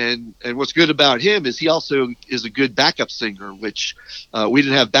band. And what's good about him is he also is a good backup singer, which we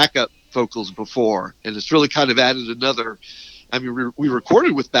didn't have backup vocals before. And it's really kind of added another. I mean, we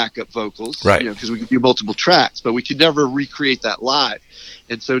recorded with backup vocals, right? Because we could do multiple tracks, but we could never recreate that live.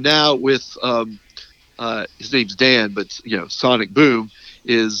 And so now with his name's Dan, but Sonic Boom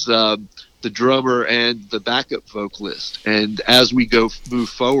is the drummer and the backup vocalist. And as we move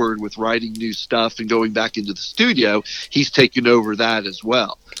forward with writing new stuff and going back into the studio, he's taken over that as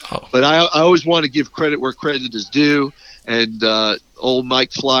well. Oh. But I always want to give credit where credit is due. And old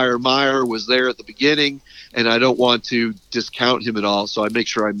Mike Flyer Meyer was there at the beginning, and I don't want to discount him at all. So I make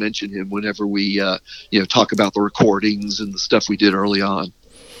sure I mention him whenever we talk about the recordings and the stuff we did early on.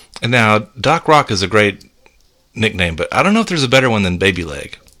 And now, Doc Rock is a great nickname, but I don't know if there's a better one than Baby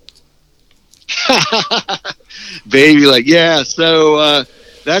Leg. Baby Leg, yeah. So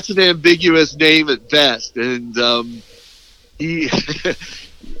that's an ambiguous name at best, and he,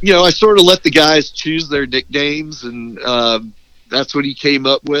 I sort of let the guys choose their nicknames, and that's what he came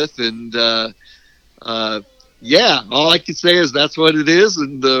up with, and all I can say is that's what it is,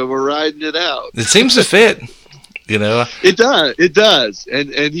 and we're riding it out. It seems to fit. It does,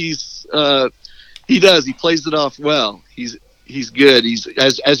 and he does. He plays it off well. He's good. He's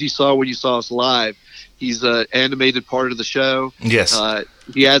as you saw when you saw us live. He's an animated part of the show. Yes.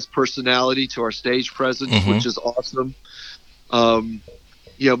 He adds personality to our stage presence, which is awesome.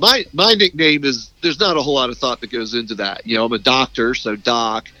 My nickname is, there's not a whole lot of thought that goes into that. I'm a doctor, so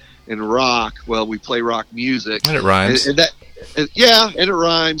Doc, and rock. Well, we play rock music, and it rhymes. And it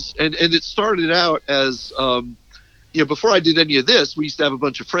rhymes. And it started out as. Before I did any of this, we used to have a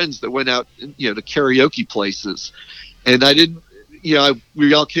bunch of friends that went out, to karaoke places. And I didn't,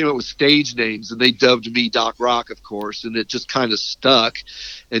 we all came up with stage names, and they dubbed me Doc Rock, of course, and it just kind of stuck,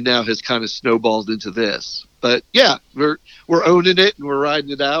 and now has kind of snowballed into this. But yeah, we're owning it and we're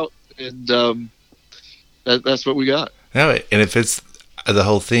riding it out, and that's what we got. Yeah, and if it's the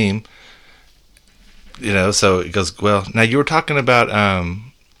whole theme, so it goes well. Now you were talking about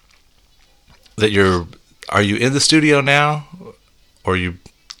that are you in the studio now, or are you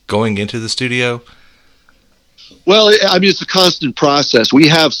going into the studio? Well, I mean, it's a constant process. I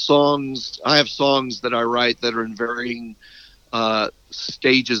have songs that I write that are in varying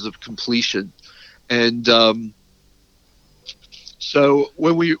stages of completion. And so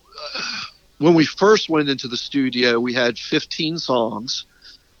when we first went into the studio, we had 15 songs,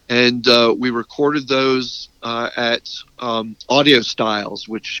 and we recorded those at Audio Styles,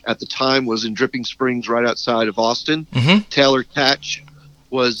 which at the time was in Dripping Springs right outside of Austin. Mm-hmm. Taylor Tatch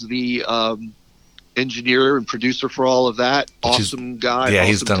was the engineer and producer for all of that. Awesome guy. Yeah, awesome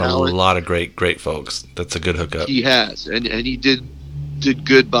he's done talent. a lot of great folks. That's a good hookup. He has, and he did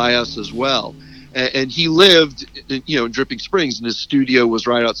good by us as well. And he lived, in Dripping Springs, and his studio was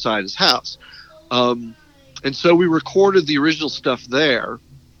right outside his house. And so we recorded the original stuff there.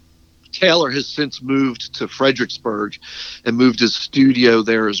 Taylor has since moved to Fredericksburg and moved his studio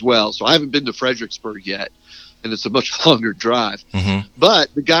there as well. So I haven't been to Fredericksburg yet, and it's a much longer drive. Mm-hmm.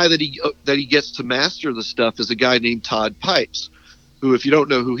 But the guy that he gets to master the stuff is a guy named Todd Pipes, who, if you don't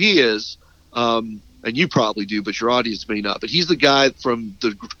know who he is, and you probably do, but your audience may not, but he's the guy from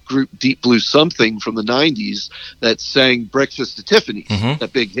the group Deep Blue Something from the 90s that sang Breakfast at Tiffany's, mm-hmm.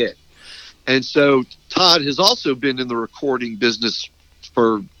 that big hit. And so Todd has also been in the recording business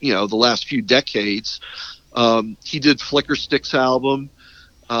for, the last few decades. He did Flicker Sticks album.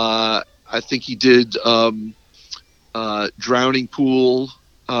 I think he did Drowning Pool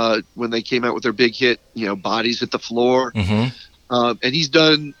when they came out with their big hit, Bodies Hit the Floor. Mm-hmm. And he's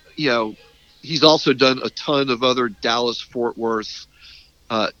done, he's also done a ton of other Dallas-Fort Worth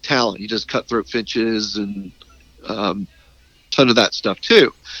talent. He does Cutthroat Finches and ton of that stuff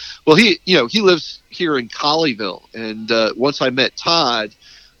too. Well, he lives here in Colleyville, and once I met Todd,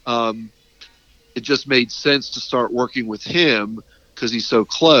 it just made sense to start working with him because he's so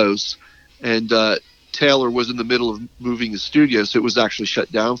close. And Taylor was in the middle of moving his studio, so it was actually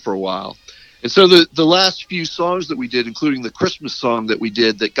shut down for a while. And so the last few songs that we did, including the Christmas song that we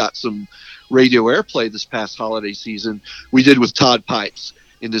did that got some radio airplay this past holiday season, we did with Todd Pipes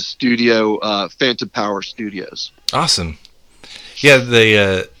in the studio, Phantom Power Studios. Awesome. Yeah,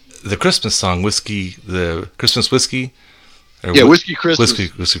 the Christmas song, Whiskey, the Christmas Whiskey. Whiskey Christmas.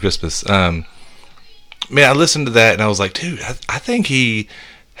 Whiskey Christmas. Man, I listened to that and I was like, dude, I think he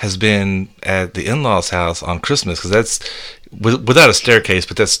has been at the in-laws' house on Christmas, because that's without a staircase,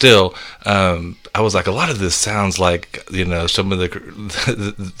 but that's still. I was like, a lot of this sounds like some of the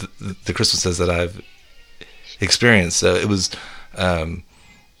Christmases that I've experienced. So it was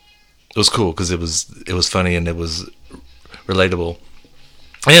cool because it was funny and it was relatable.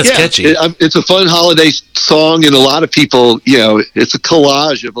 And it's catchy. It's a fun holiday song, and a lot of people, it's a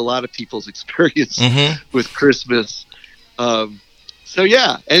collage of a lot of people's experience mm-hmm. with Christmas. So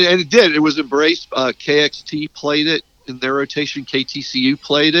yeah, and it did. It was embraced. KXT played it in their rotation. KTCU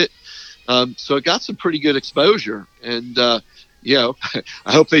played it. So it got some pretty good exposure, and I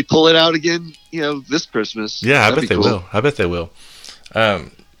hope they pull it out again. This Christmas. Yeah, I bet they will. I bet they will.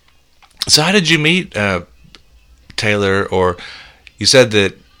 So how did you meet Taylor? Or you said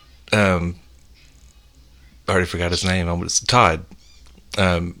that I already forgot his name. It's Todd.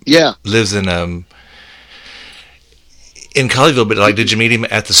 Lives in Colleyville, but did you meet him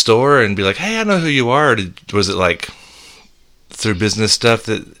at the store and be like, "Hey, I know who you are"? Was it like through business stuff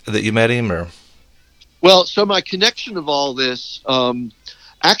that you met him, or? Well, so my connection of all this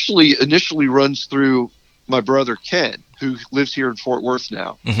actually initially runs through my brother Ken, who lives here in Fort Worth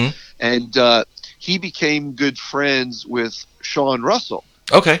now, mm-hmm. and he became good friends with Sean Russell,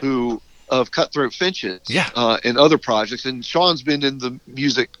 okay, who of Cutthroat Finches, yeah, and other projects. And Sean's been in the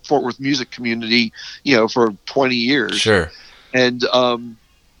Fort Worth music community, for 20 years. Sure. And I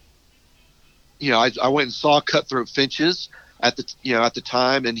went and saw Cutthroat Finches at the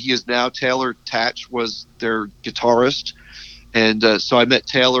time, and he is now Taylor Tatch was their guitarist, and so I met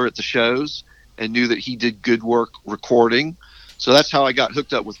Taylor at the shows and knew that he did good work recording. So that's how I got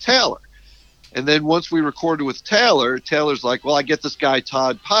hooked up with Taylor. And then once we recorded with Taylor, Taylor's like, well, I get this guy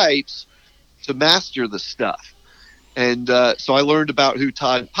Todd Pipes to master the stuff. And so I learned about who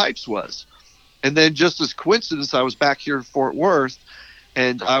Todd Pipes was. And then just as coincidence, I was back here in Fort Worth,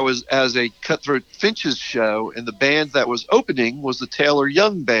 and I was as a Cutthroat Finches show, and the band that was opening was the Taylor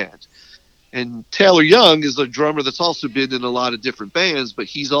Young Band. And Taylor Young is a drummer that's also been in a lot of different bands, but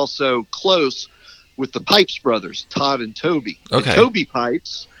he's also close with the Pipes brothers, Todd and Toby. Okay. And Toby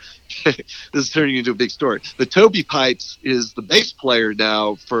Pipes, this is turning into a big story. The Toby Pipes is the bass player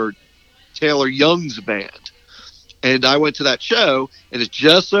now for Taylor Young's band. And I went to that show, and it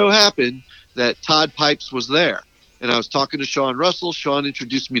just so happened that Todd Pipes was there. And I was talking to Sean Russell. Sean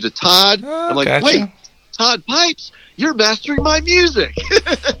introduced me to Todd. I'm like, gotcha. wait, Todd Pipes, you're mastering my music. Because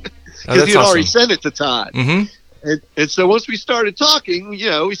that's he had already awesome. sent it to Todd. Mm-hmm. And so once we started talking,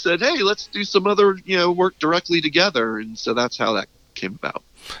 we said, hey, let's do some other, work directly together. And so that's how that came about.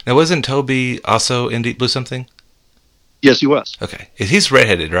 Now, wasn't Toby also in Deep Blue something? Yes, he was. Okay. He's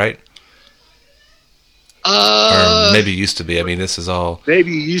redheaded, right? Or maybe used to be. I mean, this is all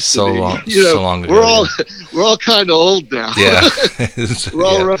maybe used so to be. long, so long ago. We're all kind of old now. Yeah. We're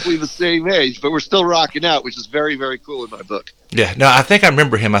all roughly the same age, but we're still rocking out, which is very, very cool in my book. Yeah. No, I think I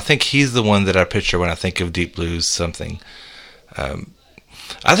remember him. I think he's the one that I picture when I think of Deep Blues something.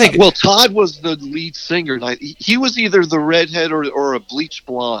 I think. Well, Todd was the lead singer. He was either the redhead or a bleach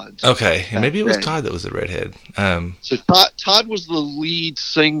blonde. Okay, and maybe it was Todd that was the redhead. So Todd was the lead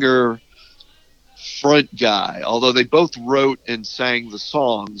singer, front guy. Although they both wrote and sang the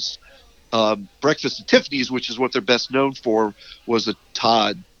songs. Breakfast at Tiffany's, which is what they're best known for, was a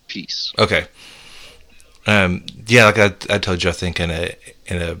Todd piece. Okay. Yeah, like I told you, I think in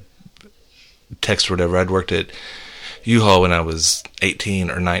a text or whatever, I'd worked at U-Haul when I was 18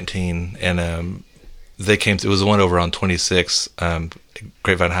 or 19, and they came. It was the one over on 26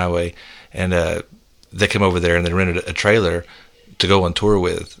 Grapevine Highway, and they came over there and they rented a trailer to go on tour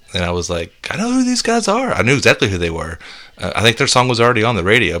with. And I was like, I know who these guys are. I knew exactly who they were. I think their song was already on the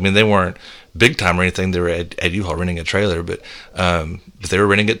radio. I mean, they weren't big time or anything. They were at U-Haul renting a trailer, but they were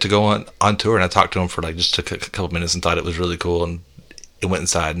renting it to go on tour. And I talked to them for just a couple minutes and thought it was really cool. And it went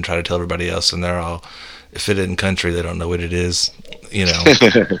inside and tried to tell everybody else, and they're all, if it isn't country, they don't know what it is,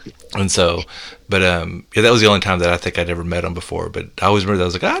 And so, but yeah, that was the only time that I think I'd ever met them before. But I always remember that I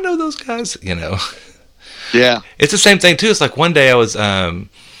was like, I know those guys, Yeah, it's the same thing too. It's like one day I was,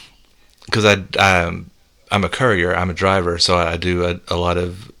 because I'm a courier, I'm a driver, so I do a lot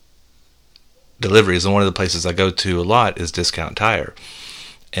of deliveries, and one of the places I go to a lot is Discount Tire,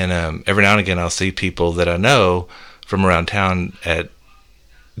 and every now and again I'll see people that I know from around town at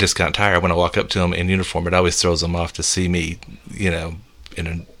Discount Tire. When I walk up to them in uniform, it always throws them off to see me,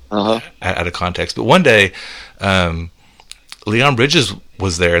 out of context. But one day, Leon Bridges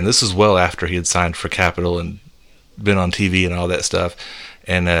was there, and this is well after he had signed for Capitol and been on TV and all that stuff.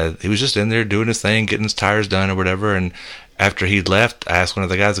 And he was just in there doing his thing, getting his tires done or whatever. And after he'd left, I asked one of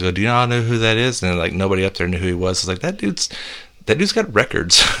the guys, I go, do you all know who that is? And nobody up there knew who he was. I was like, that dude's got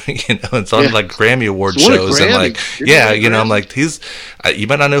records, it's on Grammy Award shows. And I'm like, you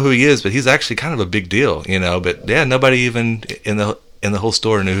might not know who he is, but he's actually kind of a big deal, but yeah, nobody even in the whole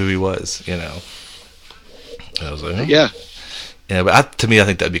store knew who he was, I was like, yeah. Yeah, but to me, I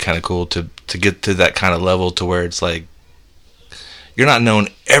think that'd be kind of cool to get to that kind of level to where it's like you're not known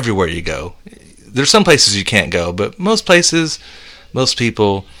everywhere you go. There's some places you can't go, but most places, most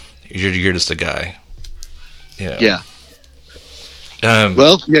people, you're just a guy. Yeah.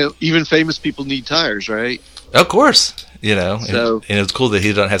 Even famous people need tires, right? Of course, So, and it's cool that he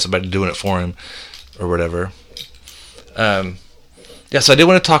doesn't have somebody doing it for him or whatever. So I did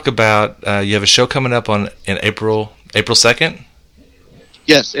want to talk about you have a show coming up in April 2nd.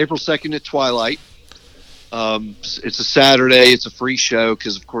 Yes, April 2nd at Twilight. It's a Saturday. It's a free show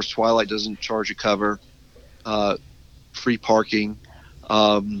because, of course, Twilight doesn't charge a cover. Free parking.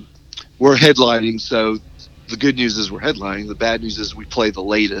 We're headlining, so the good news is we're headlining. The bad news is we play the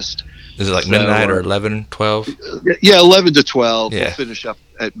latest. Is it midnight or 11, 12? Yeah, 11 to 12. Yeah. We'll finish up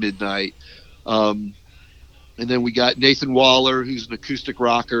at midnight. And then we got Nathan Waller, who's an acoustic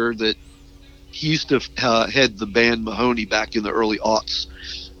rocker that he used to head the band Mahoney back in the early aughts.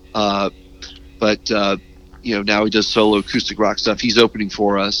 But now he does solo acoustic rock stuff. He's opening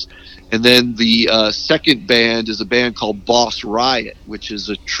for us. And then the second band is a band called Boss Riot, which is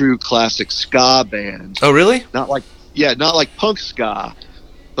a true classic ska band. Oh, really? Not like punk ska,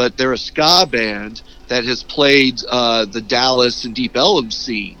 but they're a ska band that has played the Dallas and Deep Ellum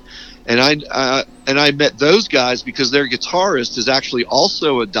scene. And I met those guys because their guitarist is actually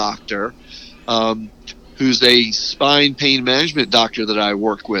also a doctor, who's a spine pain management doctor that I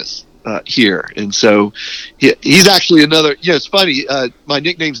work with here. And so he's actually another. It's funny. My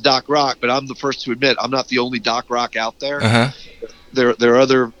nickname's Doc Rock, but I'm the first to admit I'm not the only Doc Rock out there. Uh-huh. There are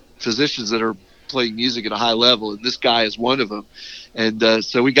other physicians that are playing music at a high level, and this guy is one of them. And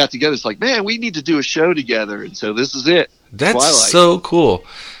so we got together. It's like, man, we need to do a show together. And so this is it. That's Twilight. so cool.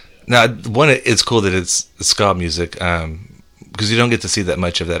 Now, one, it's cool that it's ska music, because you don't get to see that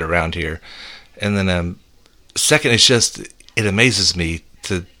much of that around here. And then, second, it amazes me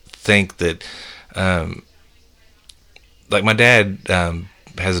to think that, like my dad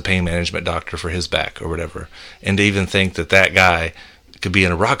has a pain management doctor for his back or whatever, and to even think that guy could be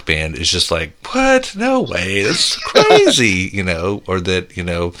in a rock band is just like, what? No way, that's crazy, or that,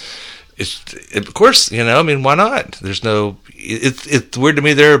 of course, I mean, why not? There's no, it's weird to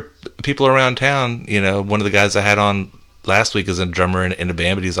me. There are people around town, one of the guys I had on last week is a drummer in a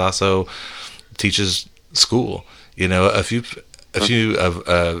band, but he's also teaches school, a few of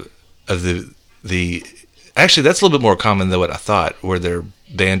the, actually, that's a little bit more common than what I thought, where they're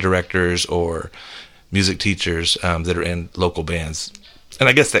band directors or music teachers that are in local bands. And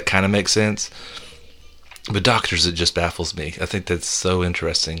I guess that kind of makes sense. But doctors, it just baffles me. I think that's so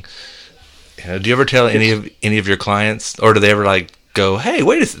interesting. Do you ever tell any of your clients, or do they ever like go, "Hey,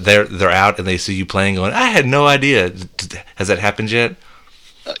 wait a second," they're out and they see you playing, going, "I had no idea." Has that happened yet?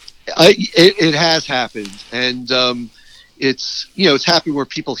 It has happened, and it's it's happening where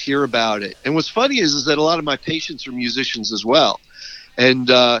people hear about it. And what's funny is that a lot of my patients are musicians as well,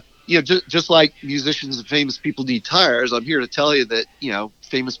 and just like musicians and famous people need tires, I'm here to tell you that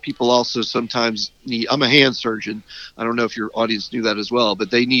famous people also sometimes need. I'm a hand surgeon. I don't know if your audience knew that as well, but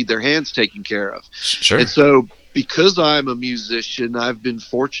they need their hands taken care of. Sure. And so, because I'm a musician, I've been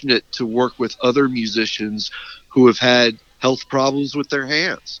fortunate to work with other musicians who have had health problems with their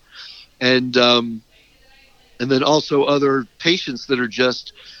hands, and then also other patients that are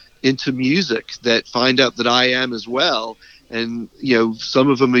just into music that find out that I am as well. And, some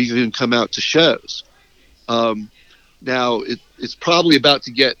of them even come out to shows. Now, it's probably about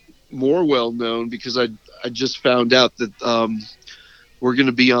to get more well known because I just found out that we're going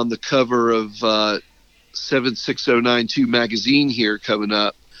to be on the cover of 76092 magazine here coming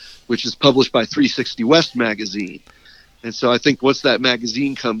up, which is published by 360 West magazine. And so I think once that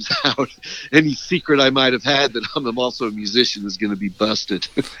magazine comes out, any secret I might have had that I'm also a musician is going to be busted.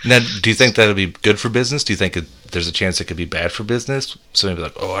 Now, do you think that'll be good for business? Do you think there's a chance it could be bad for business? Somebody be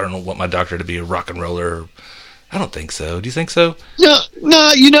like, "Oh, I don't want my doctor to be a rock and roller." I don't think so. Do you think so?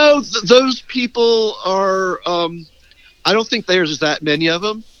 No. Those people are. I don't think there's that many of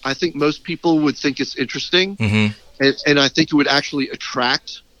them. I think most people would think it's interesting, and I think it would actually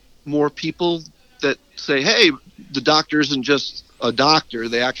attract more people that say, "Hey, the doctor isn't just a doctor.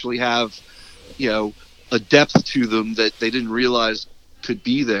 They actually have, a depth to them that they didn't realize could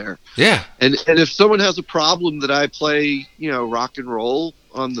be there." Yeah. And if someone has a problem that I play, rock and roll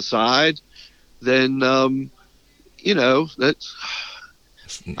on the side, then, that's,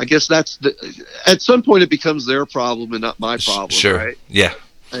 I guess at some point it becomes their problem and not my problem. Sure. Right? Yeah.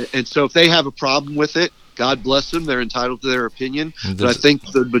 And so if they have a problem with it, God bless them. They're entitled to their opinion. But I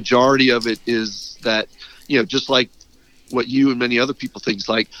think the majority of it is that, just like what you and many other people think,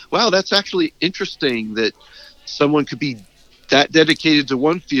 like, wow, that's actually interesting that someone could be that dedicated to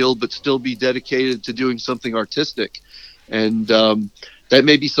one field but still be dedicated to doing something artistic. And that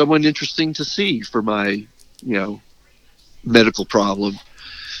may be someone interesting to see for my, medical problem.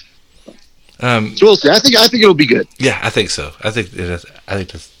 So we'll see. I think it'll be good. Yeah, I think so. I think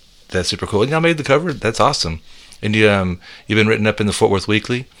that's super cool. And y'all made the cover. That's awesome. And you've been written up in the Fort Worth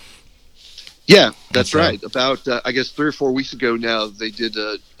Weekly. Yeah, that's right. About I guess 3 or 4 weeks ago now, they did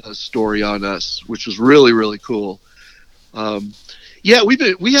a story on us, which was really, really cool.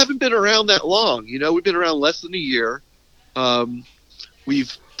 We haven't been around that long. We've been around less than a year.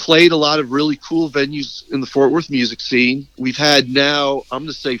 We've played a lot of really cool venues in the Fort Worth music scene. We've had now, I'm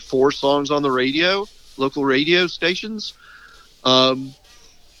going to say 4 songs on the radio, local radio stations. And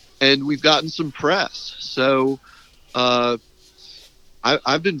we've gotten some press. So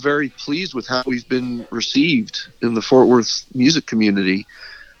I've been very pleased with how we've been received in the Fort Worth music community.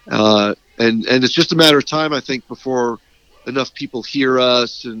 And it's just a matter of time, I think, before enough people hear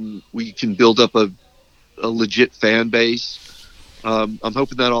us and we can build up a legit fan base. I'm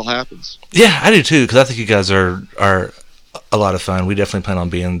hoping that all happens. Yeah, I do too, because I think you guys are a lot of fun. We definitely plan on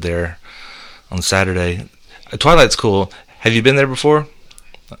being there on Saturday. Twilight's cool. Have you been there before?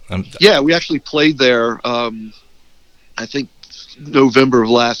 Yeah, we actually played there, I think, November of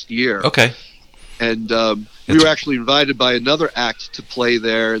last year. Okay. And we were actually invited by another act to play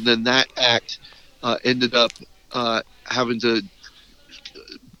there, and then that act ended up having to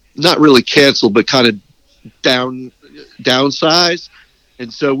not really cancel, but kind of downsize,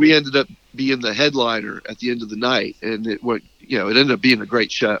 and so we ended up being the headliner at the end of the night, and it ended up being a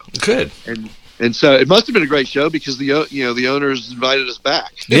great show. Good. And so it must have been a great show because the owners invited us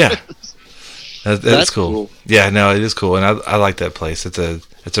back. Yeah. That's cool. Yeah, no, it is cool, and I like that place. It's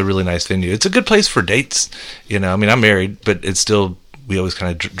a really nice venue. It's a good place for dates. You know, I mean, I'm married, but it's still, we always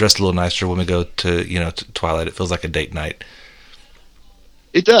kind of dress a little nicer when we go to, you know, to Twilight. It feels like a date night.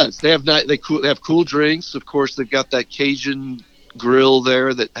 It does. They have cool drinks. Of course, they've got that Cajun grill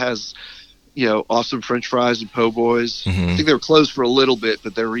there that has, you know, awesome French fries and po' boys. Mm-hmm. I think they were closed for a little bit,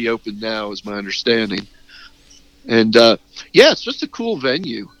 but they're reopened now, is my understanding. And yeah, it's just a cool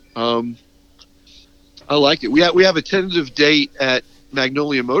venue. I like it. We have a tentative date at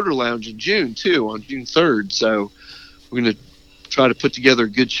Magnolia Motor Lounge in June too, on June 3rd. So we're going to try to put together a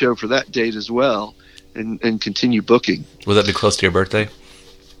good show for that date as well, and continue booking. Will that be close to your birthday?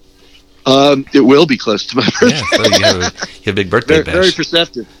 It will be close to my birthday. Yeah, so you have a big birthday bash. Very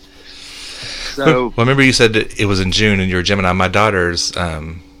perceptive. So, well, remember you said that it was in June and you're a Gemini. My daughter's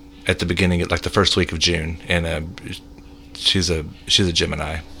at the beginning, like the first week of June, and she's a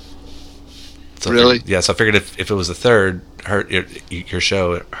Gemini. So really? So I figured if it was the 3rd, your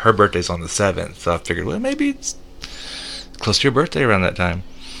show, her birthday's on the 7th. So I figured, well, maybe it's close to your birthday around that time.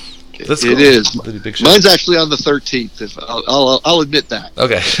 That's cool. It is. Big show. Mine's actually on the 13th. If I'll admit that.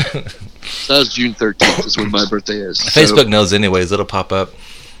 Okay. So that was June 13th is when my birthday is. Facebook knows anyways. It'll pop up.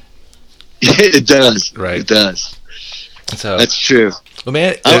 It does. Right. It does. So that's true. Well,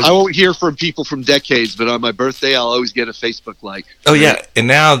 man, I won't hear from people from decades, but on my birthday, I'll always get a Facebook like. Oh yeah, and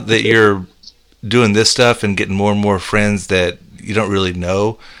now that you're doing this stuff and getting more and more friends that you don't really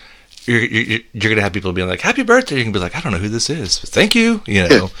know, you're gonna have people being like, "Happy birthday!" You can be like, "I don't know who this is, but thank you." You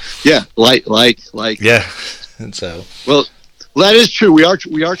know. Yeah, like. Yeah, and so. Well, that is true. We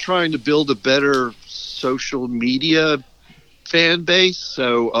are trying to build a better social media fan base.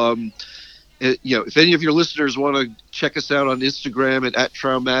 So, you know, if any of your listeners want to check us out on Instagram at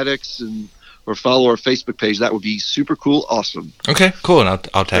Traumatics or follow our Facebook page, that would be super cool. Awesome. Okay, cool. And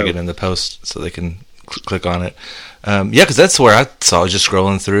I'll tag it in the post so they can click on it. Yeah, because that's where I saw it, just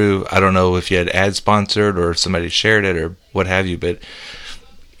scrolling through. I don't know if you had ad sponsored or if somebody shared it or what have you, but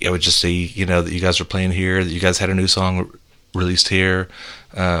I would just see, you know, that you guys were playing here, that you guys had a new song released here.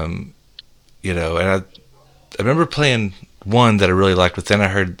 You know, and I remember playing one that I really liked, but then I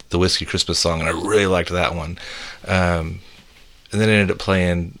heard the Whiskey Christmas song and I really liked that one. And then I ended up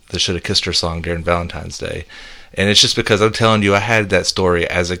playing the Shoulda Kissed Her song during Valentine's Day. And it's just because I'm telling you, I had that story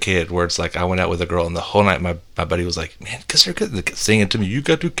as a kid where it's like I went out with a girl and the whole night my buddy was like, "Man, kiss her," singing to me, "You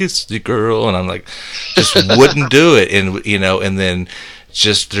got to kiss the girl," and I'm like, just wouldn't do it. And you know, and then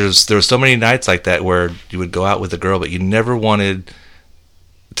just there were so many nights like that where you would go out with a girl, but you never wanted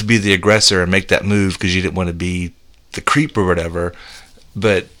to be the aggressor and make that move because you didn't want to be the creep or whatever.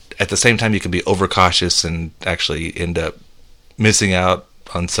 But at the same time, you can be overcautious and actually end up missing out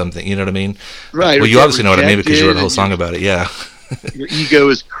on something, you know what I mean? Right. Well, you obviously know what I mean because you wrote a whole song about it. Yeah. Your ego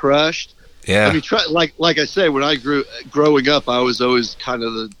is crushed. Yeah. I mean, like I say, when I growing up, I was always kind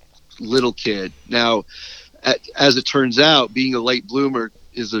of the little kid. Now, as it turns out, being a late bloomer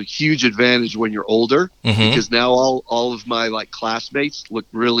is a huge advantage when you're older, because now all of my like classmates look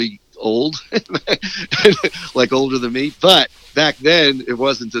really old, like older than me. But back then, it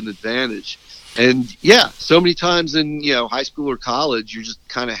wasn't an advantage. And yeah, so many times in, you know, high school or college, you're just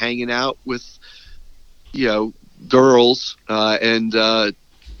kind of hanging out with, you know, girls, and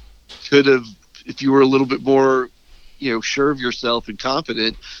could have, if you were a little bit more, you know, sure of yourself and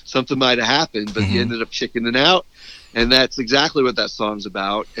confident, something might have happened, but you ended up chickening out. And that's exactly what that song's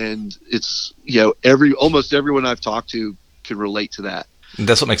about. And it's, you know, almost everyone I've talked to can relate to that.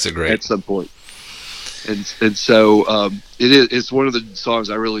 That's what makes it great. At some point. And so it's one of the songs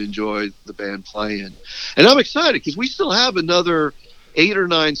I really enjoy the band playing. And I'm excited because we still have another 8 or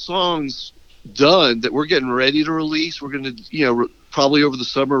 9 songs done that we're getting ready to release. We're going to, you know, probably over the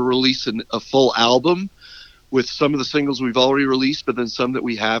summer release a full album with some of the singles we've already released, but then some that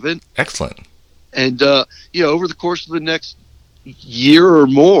we haven't. Excellent. And, you know, over the course of the next year or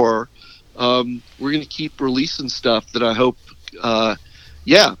more, we're going to keep releasing stuff that I hope,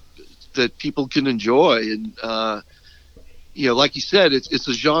 that people can enjoy. And, you know, like you said, it's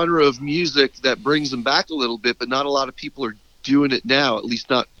a genre of music that brings them back a little bit, but not a lot of people are doing it now, at least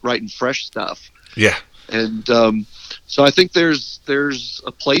not writing fresh stuff. Yeah. And so I think there's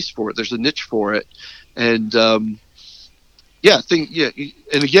a place for it. There's a niche for it. And, and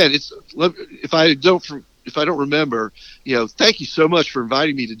again, it's, if I don't remember, you know, thank you so much for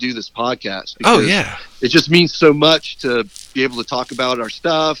inviting me to do this podcast. Oh yeah. It just means so much to be able to talk about our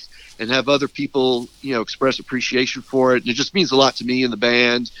stuff and have other people, you know, express appreciation for it. And it just means a lot to me and the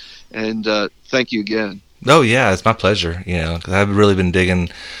band. And thank you again. Oh yeah, it's my pleasure. You know, 'cause I've really been digging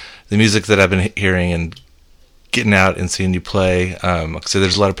the music that I've been hearing, and getting out and seeing you play. Like I said,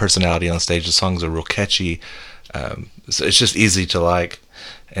 there's a lot of personality on stage. The songs are real catchy. So it's just easy to like.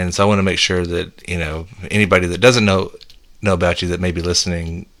 And so I want to make sure that, you know, anybody that doesn't know about you that may be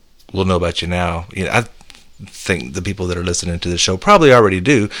listening will know about you now. You know, I think the people that are listening to the show probably already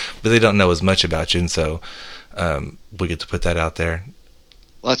do, but they don't know as much about you. And so we get to put that out there.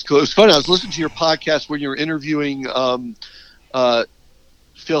 Well, that's cool. It was fun. I was listening to your podcast when you were interviewing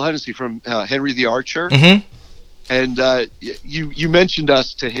Phil Hennessy from Henry the Archer. Mm-hmm. And you mentioned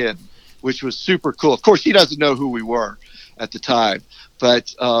us to him, which was super cool. Of course, he doesn't know who we were at the time.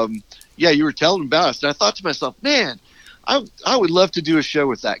 But, you were telling him about us. And I thought to myself, man, I would love to do a show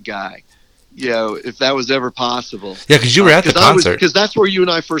with that guy, you know, if that was ever possible. Yeah, because you were at the concert. Because that's where you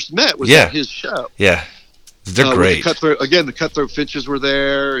and I first met, was at his show. Yeah, they're great. The Cutthroat Finches were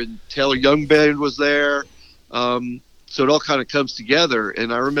there, and Taylor Young Band was there. So it all kind of comes together.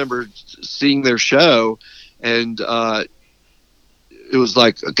 And I remember seeing their show, and it was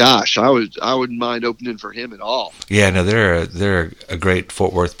like, gosh, I wouldn't mind opening for him at all. Yeah, no, they're a great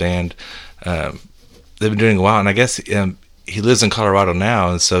Fort Worth band. They've been doing a while, and I guess he lives in Colorado now,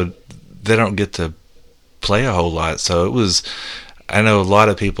 and so they don't get to play a whole lot. So I know a lot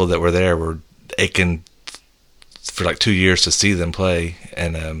of people that were there were aching for like 2 years to see them play,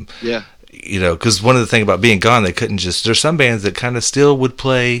 and you know, because one of the things about being gone, they couldn't just. There's some bands that kind of still would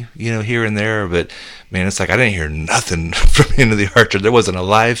play, you know, here and there, but man, it's like I didn't hear nothing from Henry the Archer. There wasn't a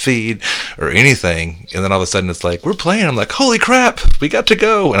live feed or anything, and then all of a sudden it's like we're playing. I'm like, holy crap, we got to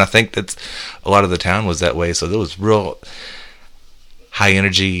go! And I think that's a lot of the town was that way. So there was real high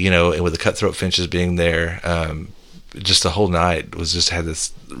energy, you know, and with the Cutthroat Finches being there, just the whole night had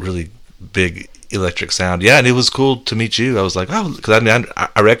this really big electric sound. Yeah, and it was cool to meet you. I was like, oh, because I mean,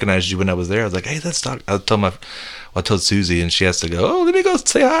 I recognized you when I was there. I was like, hey, that's Doc. I told Susie, and she has to go, oh, let me go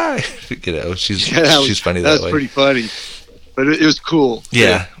say hi. You know, she's funny that way. That was pretty funny, but it was cool.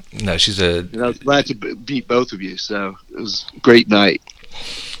 Yeah. No, she's I was glad to meet both of you. So it was a great night.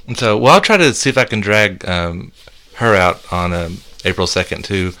 And so, well, I'll try to see if I can drag her out on April 2nd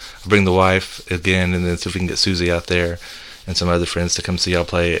too. I'll bring the wife again, and then see if we can get Susie out there and some other friends to come see y'all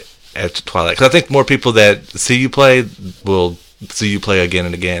play at Twilight. Because I think more people that see you play will see you play again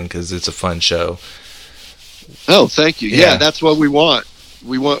and again, because it's a fun show. Oh, thank you. Yeah, that's what we want.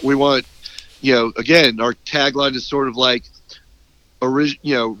 We want, you know, again, our tagline is sort of like,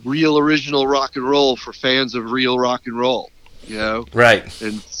 real original rock and roll for fans of real rock and roll, you know? Right.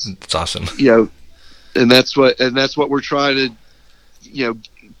 And it's awesome. You know, and that's what we're trying to, you know,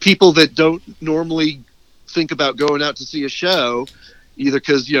 people that don't normally think about going out to see a show, either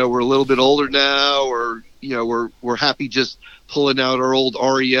because, you know, we're a little bit older now, or, you know, we're happy just pulling out our old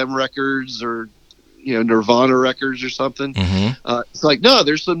REM records, or, you know, Nirvana records or something. Mm-hmm. It's like, no,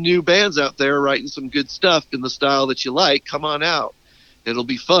 there's some new bands out there writing some good stuff in the style that you like. Come on out. It'll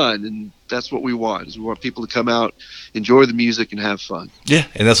be fun. And that's what we want, is we want people to come out, enjoy the music, and have fun. Yeah.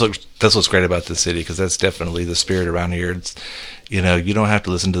 And that's what's great about this city, because that's definitely the spirit around here. It's, you know, you don't have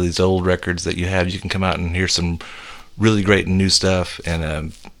to listen to these old records that you have. You can come out and hear some really great new stuff.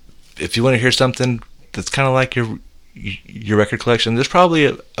 And if you want to hear something that's kind of like your record collection, there's probably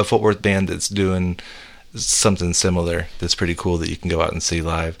a Fort Worth band that's doing something similar that's pretty cool that you can go out and see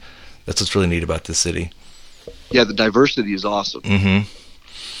live. That's what's really neat about this city. Yeah, the diversity is awesome. Mm-hmm.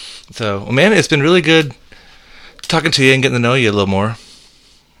 So, well, man, it's been really good talking to you and getting to know you a little more.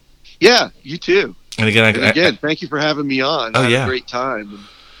 Yeah, you too. And again, thank you for having me on. I had a great time,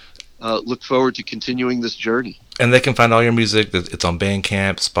 and look forward to continuing this journey. And they can find all your music. It's on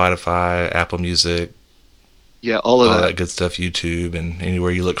Bandcamp, Spotify, Apple Music. Yeah, all of that good stuff, YouTube, and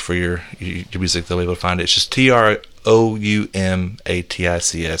anywhere you look for your music, they'll be able to find it. It's just TROUMATICS,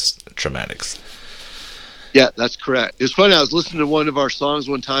 Traumatics. Yeah, that's correct. It was funny. I was listening to one of our songs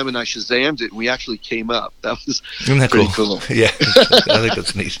one time, and I Shazammed it, and we actually came up. That was pretty cool. Yeah, I think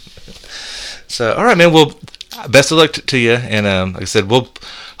that's neat. So, all right, man. Well, best of luck to you, and like I said, we'll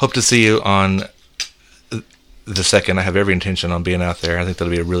hope to see you on the 2nd. I have every intention on being out there. I think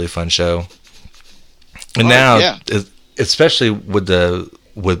that'll be a really fun show. And especially with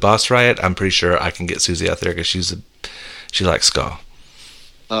Boss Riot, I'm pretty sure I can get Susie out there, because she likes ska.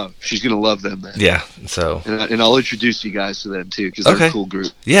 Oh, she's gonna love them then. Yeah, so and I'll introduce you guys to them too, because they're a cool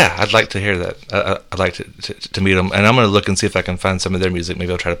group. Yeah, I'd like to hear that. I'd like to meet them, and I'm gonna look and see if I can find some of their music. Maybe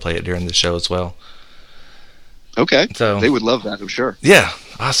I'll try to play it during the show as well. Okay, so they would love that, I'm sure. Yeah,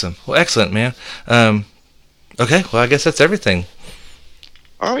 awesome. Well, excellent, man. Okay, well, I guess that's everything.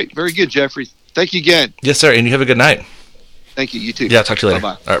 All right, very good, Jeffrey. Thank you again. Yes, sir, and you have a good night. Thank you. You too. Yeah, talk to you later.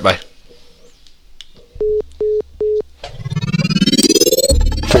 Bye-bye. All right, bye.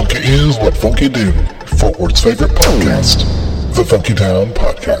 Funky is what funky do. Fort Worth's favorite podcast, the Funky Town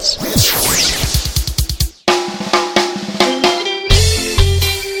Podcast.